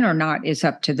put it in or not is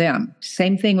up to them.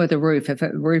 Same thing with a roof. If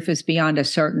a roof is beyond a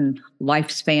certain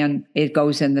lifespan, it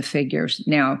goes in the figures.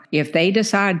 Now, if they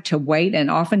decide to wait, and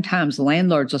oftentimes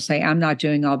landlords will say, I'm not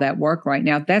doing all that work right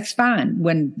now, that's fine.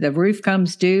 When the roof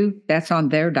comes due, that's on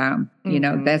their dime.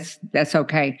 That's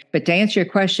okay. But to answer your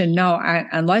question, no,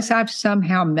 unless I've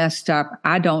somehow messed up,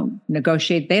 I don't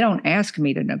negotiate. They don't ask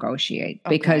me to negotiate,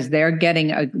 because they're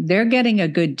getting a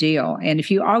good deal. And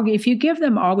if you give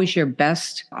them always your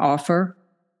best offer,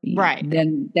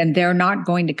 then they're not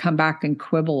going to come back and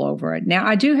quibble over it. Now,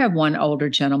 I do have one older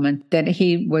gentleman that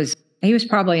he was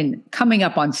probably coming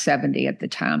up on 70 at the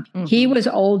time. He was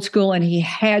old school, and he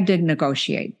had to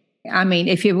negotiate.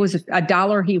 If it was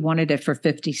 $1, he wanted it for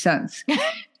 50 cents.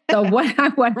 So what I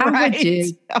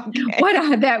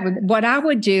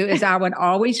would do is I would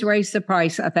always raise the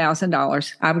price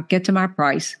 $1,000. I would get to my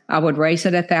price. I would raise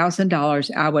it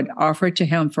 $1,000. I would offer it to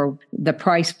him for the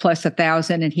price plus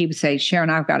 $1,000, and he would say,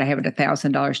 Sharon, I've got to have it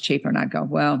 $1,000 cheaper. And I'd go,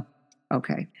 well,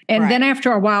 okay. And then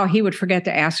after a while, he would forget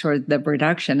to ask for the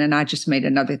reduction, and I just made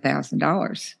another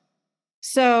 $1,000.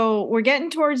 So we're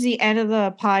getting towards the end of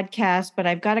the podcast, but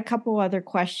I've got a couple other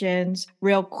questions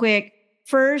real quick.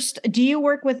 First, do you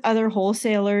work with other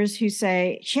wholesalers who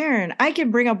say, Sharon, I can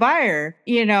bring a buyer?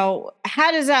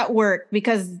 How does that work?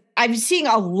 Because I'm seeing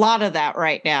a lot of that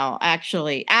right now,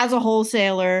 actually. As a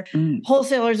wholesaler,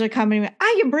 wholesalers are coming,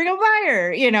 I can bring a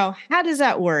buyer. How does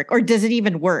that work? Or does it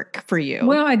even work for you?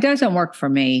 Well, it doesn't work for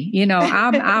me.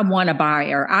 I want a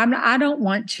buyer. I don't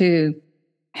want to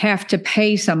have to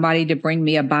pay somebody to bring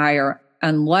me a buyer,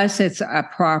 unless it's a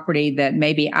property that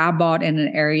maybe I bought in an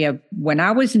area when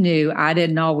I was new. I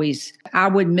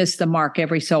would miss the mark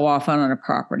every so often on a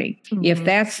property. If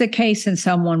that's the case and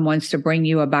someone wants to bring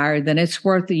you a buyer, then it's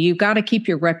worth it. You've got to keep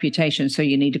your reputation, so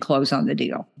you need to close on the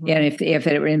deal. And if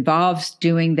it involves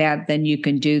doing that, then you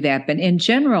can do that. But in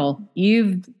general,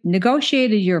 you've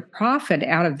negotiated your profit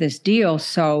out of this deal,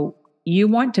 so you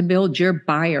want to build your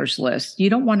buyers list. You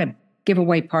don't want to give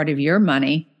away part of your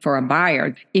money for a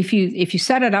buyer. If you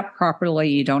set it up properly,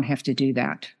 you don't have to do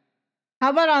that.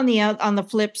 How about on the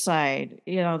flip side?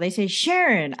 They say,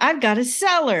 Sharon, I've got a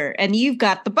seller and you've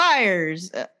got the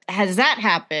buyers. Has that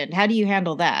happened? How do you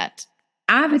handle that?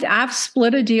 I've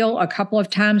split a deal a couple of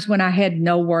times when I had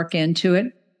no work into it.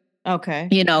 Okay.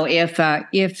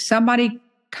 If somebody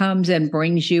comes and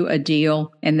brings you a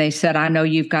deal and they said, I know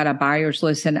you've got a buyer's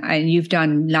list and you've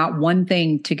done not one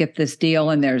thing to get this deal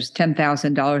and there's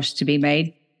 $10,000 to be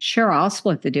made, sure, I'll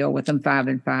split the deal with them 5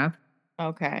 and 5.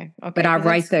 Okay. But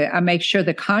I make sure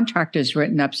the contract is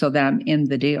written up so that I'm in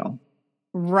the deal.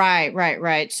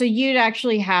 Right. So you'd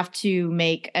actually have to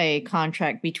make a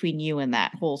contract between you and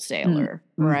that wholesaler,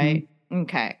 right?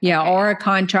 Okay. Yeah, or a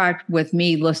contract with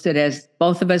me listed as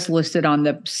both of us listed on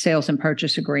the sales and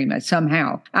purchase agreement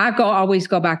somehow. Always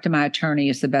go back to my attorney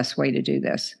is the best way to do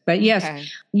this. But yes,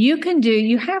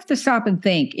 you have to stop and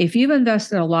think. If you've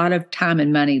invested a lot of time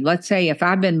and money, let's say if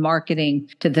I've been marketing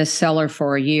to this seller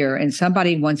for a year and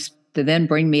somebody wants to then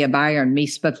bring me a buyer and me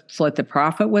split the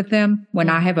profit with them. When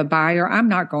I have a buyer, I'm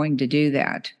not going to do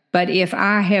that. But if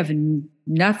I have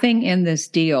nothing in this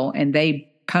deal and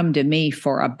they come to me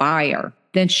for a buyer,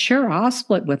 then sure, I'll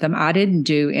split with them. I didn't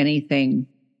do anything.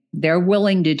 They're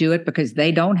willing to do it because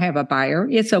they don't have a buyer.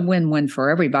 It's a win-win for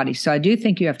everybody. So I do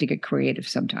think you have to get creative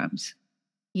sometimes.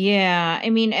 Yeah. I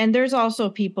mean, and there's also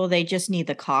people, they just need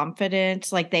the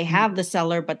confidence. Like they have the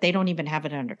seller, but they don't even have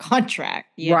it under contract.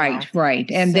 Right.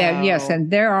 And yes,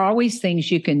 and there are always things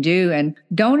you can do. And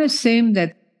don't assume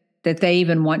that they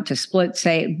even want to split.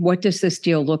 Say, what does this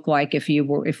deal look like if we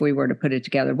were to put it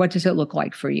together? What does it look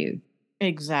like for you?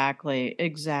 Exactly.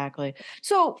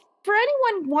 So for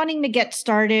anyone wanting to get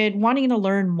started, wanting to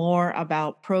learn more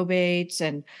about probates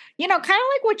and, kind of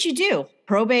like what you do,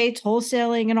 probates,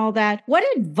 wholesaling and all that, what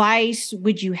advice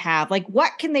would you have? Like,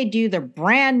 what can they do? They're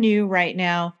brand new right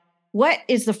now. What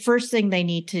is the first thing they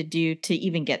need to do to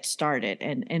even get started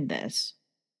in this?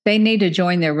 They need to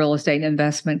join their real estate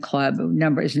investment club.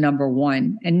 Number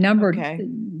one. And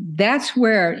that's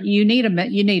where you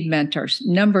need mentors.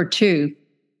 Number two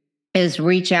is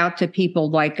reach out to people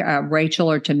like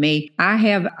Rachel or to me. I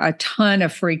have a ton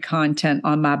of free content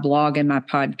on my blog and my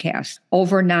podcast,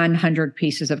 over 900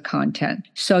 pieces of content.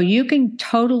 So you can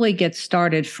totally get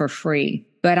started for free.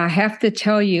 But I have to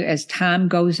tell you, as time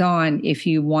goes on, if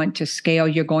you want to scale,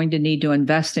 you're going to need to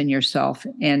invest in yourself.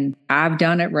 And I've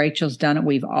done it. Rachel's done it.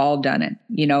 We've all done it.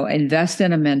 Invest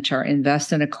in a mentor,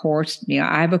 invest in a course.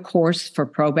 I have a course for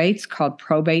probates called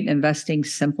Probate Investing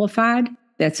Simplified.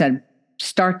 That's a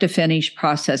start to finish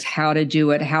process, how to do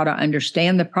it, how to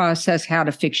understand the process, how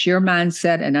to fix your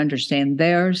mindset and understand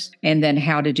theirs, and then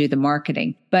how to do the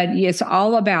marketing. But it's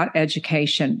all about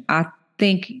education. I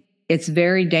think it's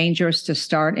very dangerous to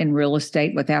start in real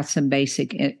estate without some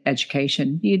basic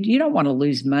education. You don't want to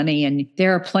lose money. And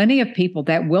there are plenty of people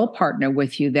that will partner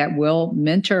with you, that will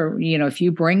mentor. If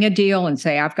you bring a deal and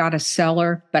say, I've got a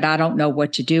seller, but I don't know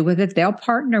what to do with it, they'll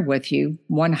partner with you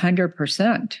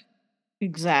 100%.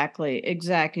 Exactly.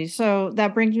 So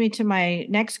that brings me to my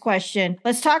next question.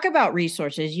 Let's talk about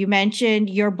resources. You mentioned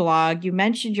your blog, you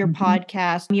mentioned your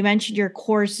podcast, you mentioned your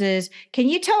courses. Can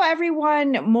you tell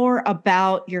everyone more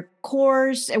about your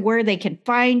course and where they can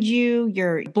find you,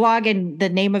 your blog, and the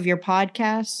name of your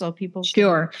podcast so people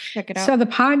can check it out? So the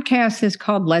podcast is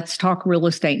called Let's Talk Real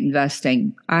Estate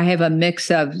Investing. I have a mix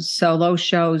of solo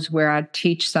shows where I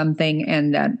teach something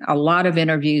and a lot of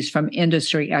interviews from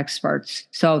industry experts.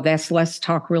 So that's Let's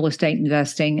Talk Real Estate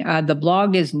Investing. The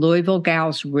blog is Louisville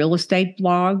Gals Real Estate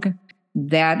Blog.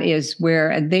 That is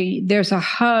where there's a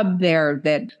hub there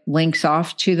that links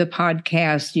off to the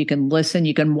podcast. You can listen,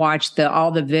 you can watch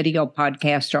all the video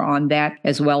podcasts are on that,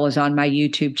 as well as on my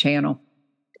YouTube channel.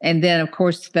 And then, of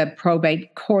course, the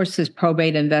probate course is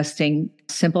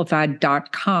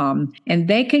probateinvestingsimplified.com. And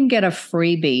they can get a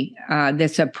freebie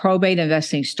that's a probate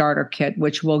investing starter kit,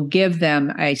 which will give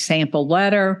them a sample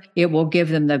letter. It will give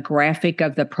them the graphic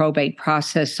of the probate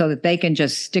process so that they can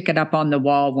just stick it up on the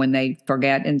wall when they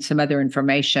forget, and some other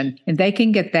information. And they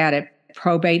can get that at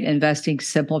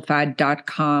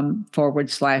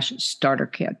probateinvestingsimplified.com/starter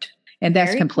kit. And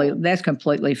that's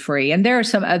completely free. And there are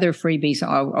some other freebies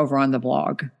over on the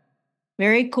blog.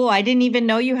 Very cool. I didn't even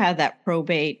know you had that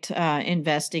probate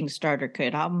investing starter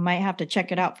kit. I might have to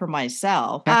check it out for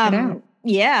myself. Check it out.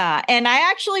 Yeah. And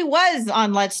I actually was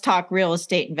on Let's Talk Real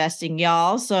Estate Investing,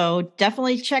 y'all. So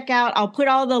definitely check out. I'll put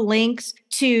all the links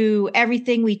to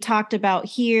everything we talked about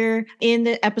here in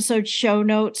the episode show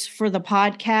notes for the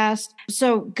podcast.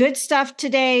 So good stuff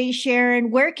today,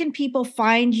 Sharon. Where can people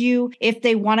find you if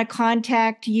they want to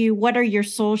contact you? What are your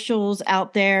socials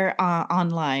out there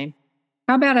online?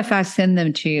 How about if I send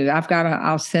them to you?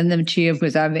 I'll send them to you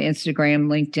because I have Instagram,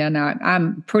 LinkedIn.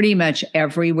 I'm pretty much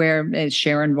everywhere as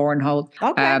Sharon Vornholt.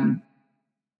 Okay.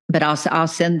 But I'll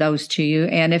send those to you.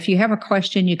 And if you have a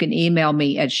question, you can email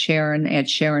me at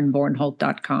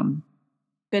sharon@sharonvornholt.com.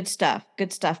 Good stuff,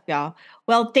 y'all.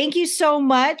 Well, thank you so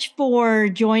much for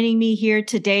joining me here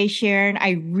today, Sharon.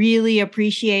 I really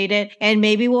appreciate it. And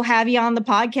maybe we'll have you on the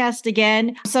podcast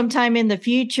again sometime in the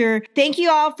future. Thank you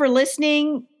all for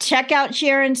listening. Check out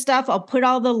Sharon's stuff. I'll put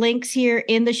all the links here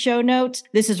in the show notes.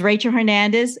 This is Rachel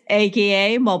Hernandez,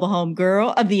 aka Mobile Home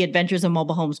Girl of the Adventures of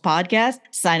Mobile Homes podcast,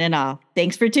 signing off.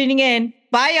 Thanks for tuning in.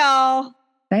 Bye, y'all.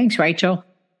 Thanks, Rachel.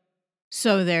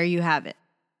 So there you have it.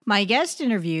 My guest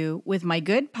interview with my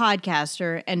good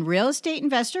podcaster and real estate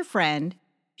investor friend,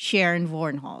 Sharon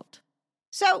Vornholt.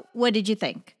 So, what did you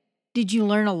think? Did you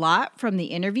learn a lot from the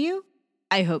interview?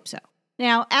 I hope so.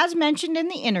 Now, as mentioned in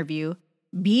the interview,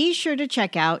 be sure to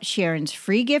check out Sharon's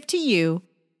free gift to you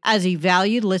as a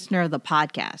valued listener of the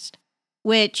podcast.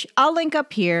 which I'll link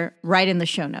up here right in the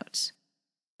show notes.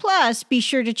 Plus, be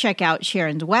sure to check out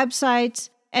Sharon's websites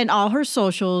and all her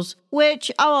socials,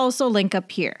 which I'll also link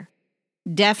up here.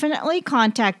 Definitely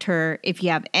contact her if you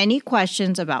have any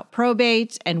questions about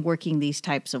probates and working these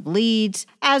types of leads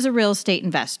as a real estate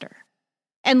investor.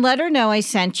 And let her know I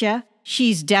sent you.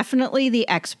 She's definitely the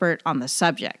expert on the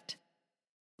subject.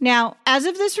 Now, as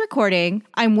of this recording,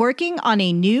 I'm working on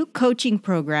a new coaching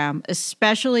program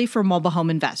especially for mobile home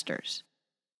investors.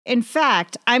 In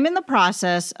fact, I'm in the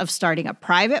process of starting a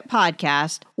private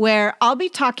podcast where I'll be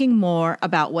talking more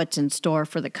about what's in store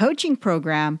for the coaching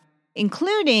program,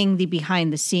 including the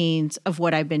behind the scenes of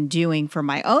what I've been doing for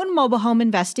my own mobile home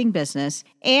investing business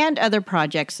and other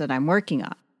projects that I'm working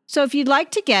on. So if you'd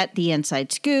like to get the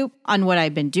inside scoop on what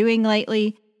I've been doing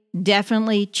lately,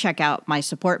 definitely check out my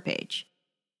support page.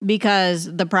 Because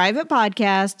the private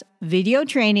podcast, video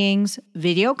trainings,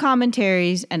 video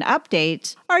commentaries, and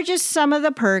updates are just some of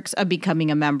the perks of becoming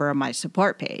a member of my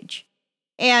support page.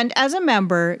 And as a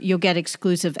member, you'll get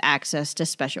exclusive access to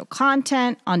special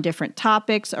content on different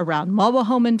topics around mobile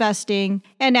home investing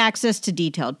and access to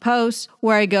detailed posts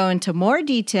where I go into more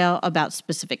detail about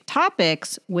specific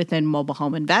topics within mobile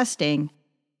home investing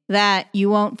that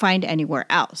you won't find anywhere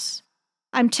else.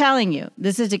 I'm telling you,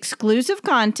 this is exclusive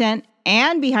content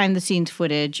and behind-the-scenes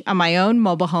footage on my own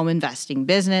mobile home investing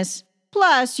business.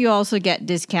 Plus, you also get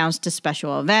discounts to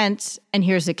special events, and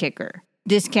here's the kicker.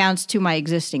 Discounts to my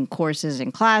existing courses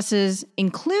and classes,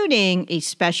 including a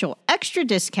special extra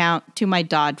discount to my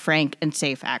Dodd-Frank and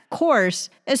SAFE Act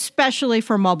course, especially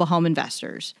for mobile home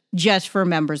investors, just for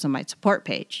members of my support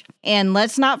page. And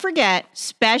let's not forget,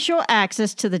 special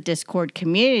access to the Discord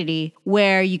community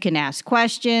where you can ask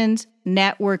questions,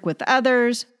 network with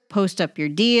others, post up your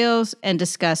deals, and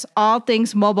discuss all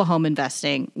things mobile home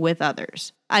investing with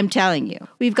others. I'm telling you,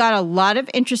 we've got a lot of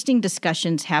interesting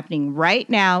discussions happening right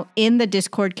now in the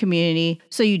Discord community,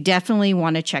 so you definitely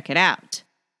want to check it out.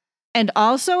 And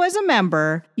also as a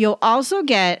member, you'll also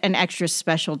get an extra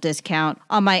special discount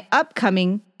on my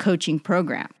upcoming coaching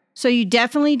program. So you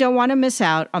definitely don't want to miss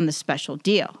out on the special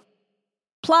deal.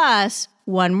 Plus,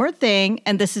 one more thing,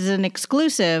 and this is an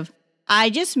exclusive, I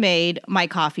just made my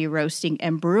coffee roasting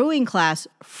and brewing class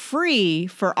free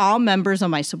for all members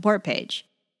on my support page.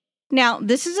 Now,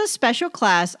 this is a special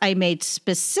class I made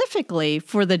specifically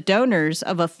for the donors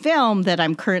of a film that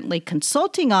I'm currently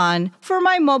consulting on for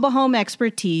my mobile home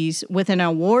expertise with an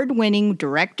award-winning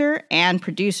director and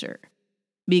producer.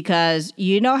 Because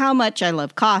you know how much I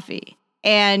love coffee.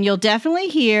 And you'll definitely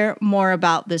hear more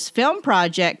about this film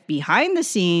project behind the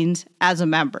scenes as a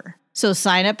member. So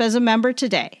sign up as a member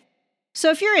today. So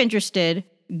if you're interested,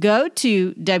 go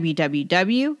to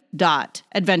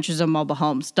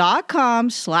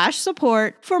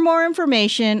www.adventuresofmobilehomes.com/support for more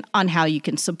information on how you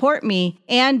can support me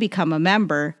and become a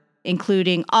member,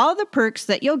 including all the perks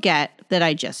that you'll get that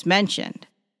I just mentioned.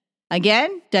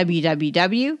 Again,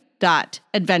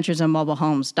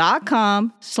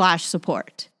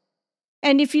 www.adventuresofmobilehomes.com/support.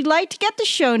 And if you'd like to get the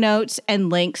show notes and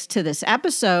links to this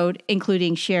episode,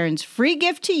 including Sharon's free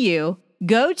gift to you,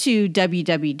 go to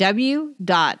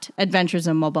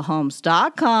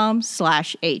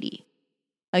www.adventuresofmobilehomes.com/80.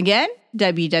 Again,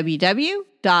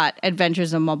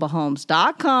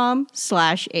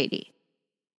 www.adventuresofmobilehomes.com/80.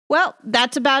 Well,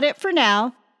 that's about it for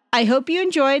now. I hope you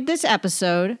enjoyed this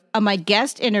episode of my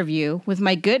guest interview with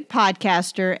my good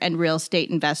podcaster and real estate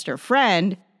investor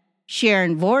friend,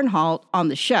 Sharon Vornholt, on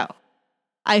the show.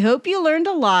 I hope you learned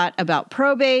a lot about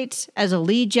probates as a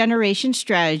lead generation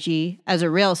strategy as a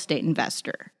real estate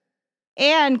investor,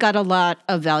 and got a lot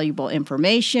of valuable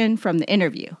information from the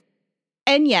interview.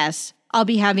 And yes, I'll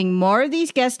be having more of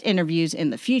these guest interviews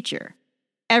in the future,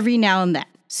 every now and then,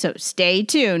 so stay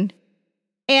tuned.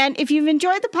 And if you've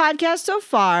enjoyed the podcast so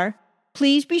far,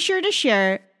 please be sure to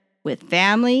share it with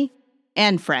family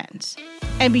and friends.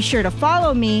 And be sure to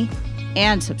follow me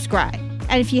and subscribe.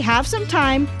 And if you have some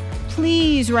time,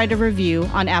 please write a review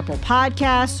on Apple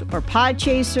Podcasts or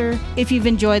Podchaser if you've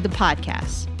enjoyed the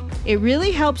podcast. It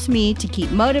really helps me to keep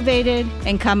motivated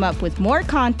and come up with more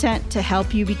content to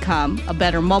help you become a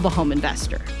better mobile home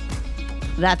investor.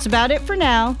 That's about it for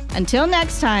now. Until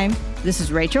next time, this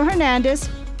is Rachel Hernandez,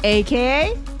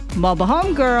 aka Mobile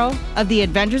Home Girl of the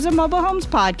Adventures of Mobile Homes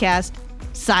podcast,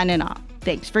 signing off.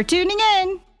 Thanks for tuning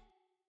in.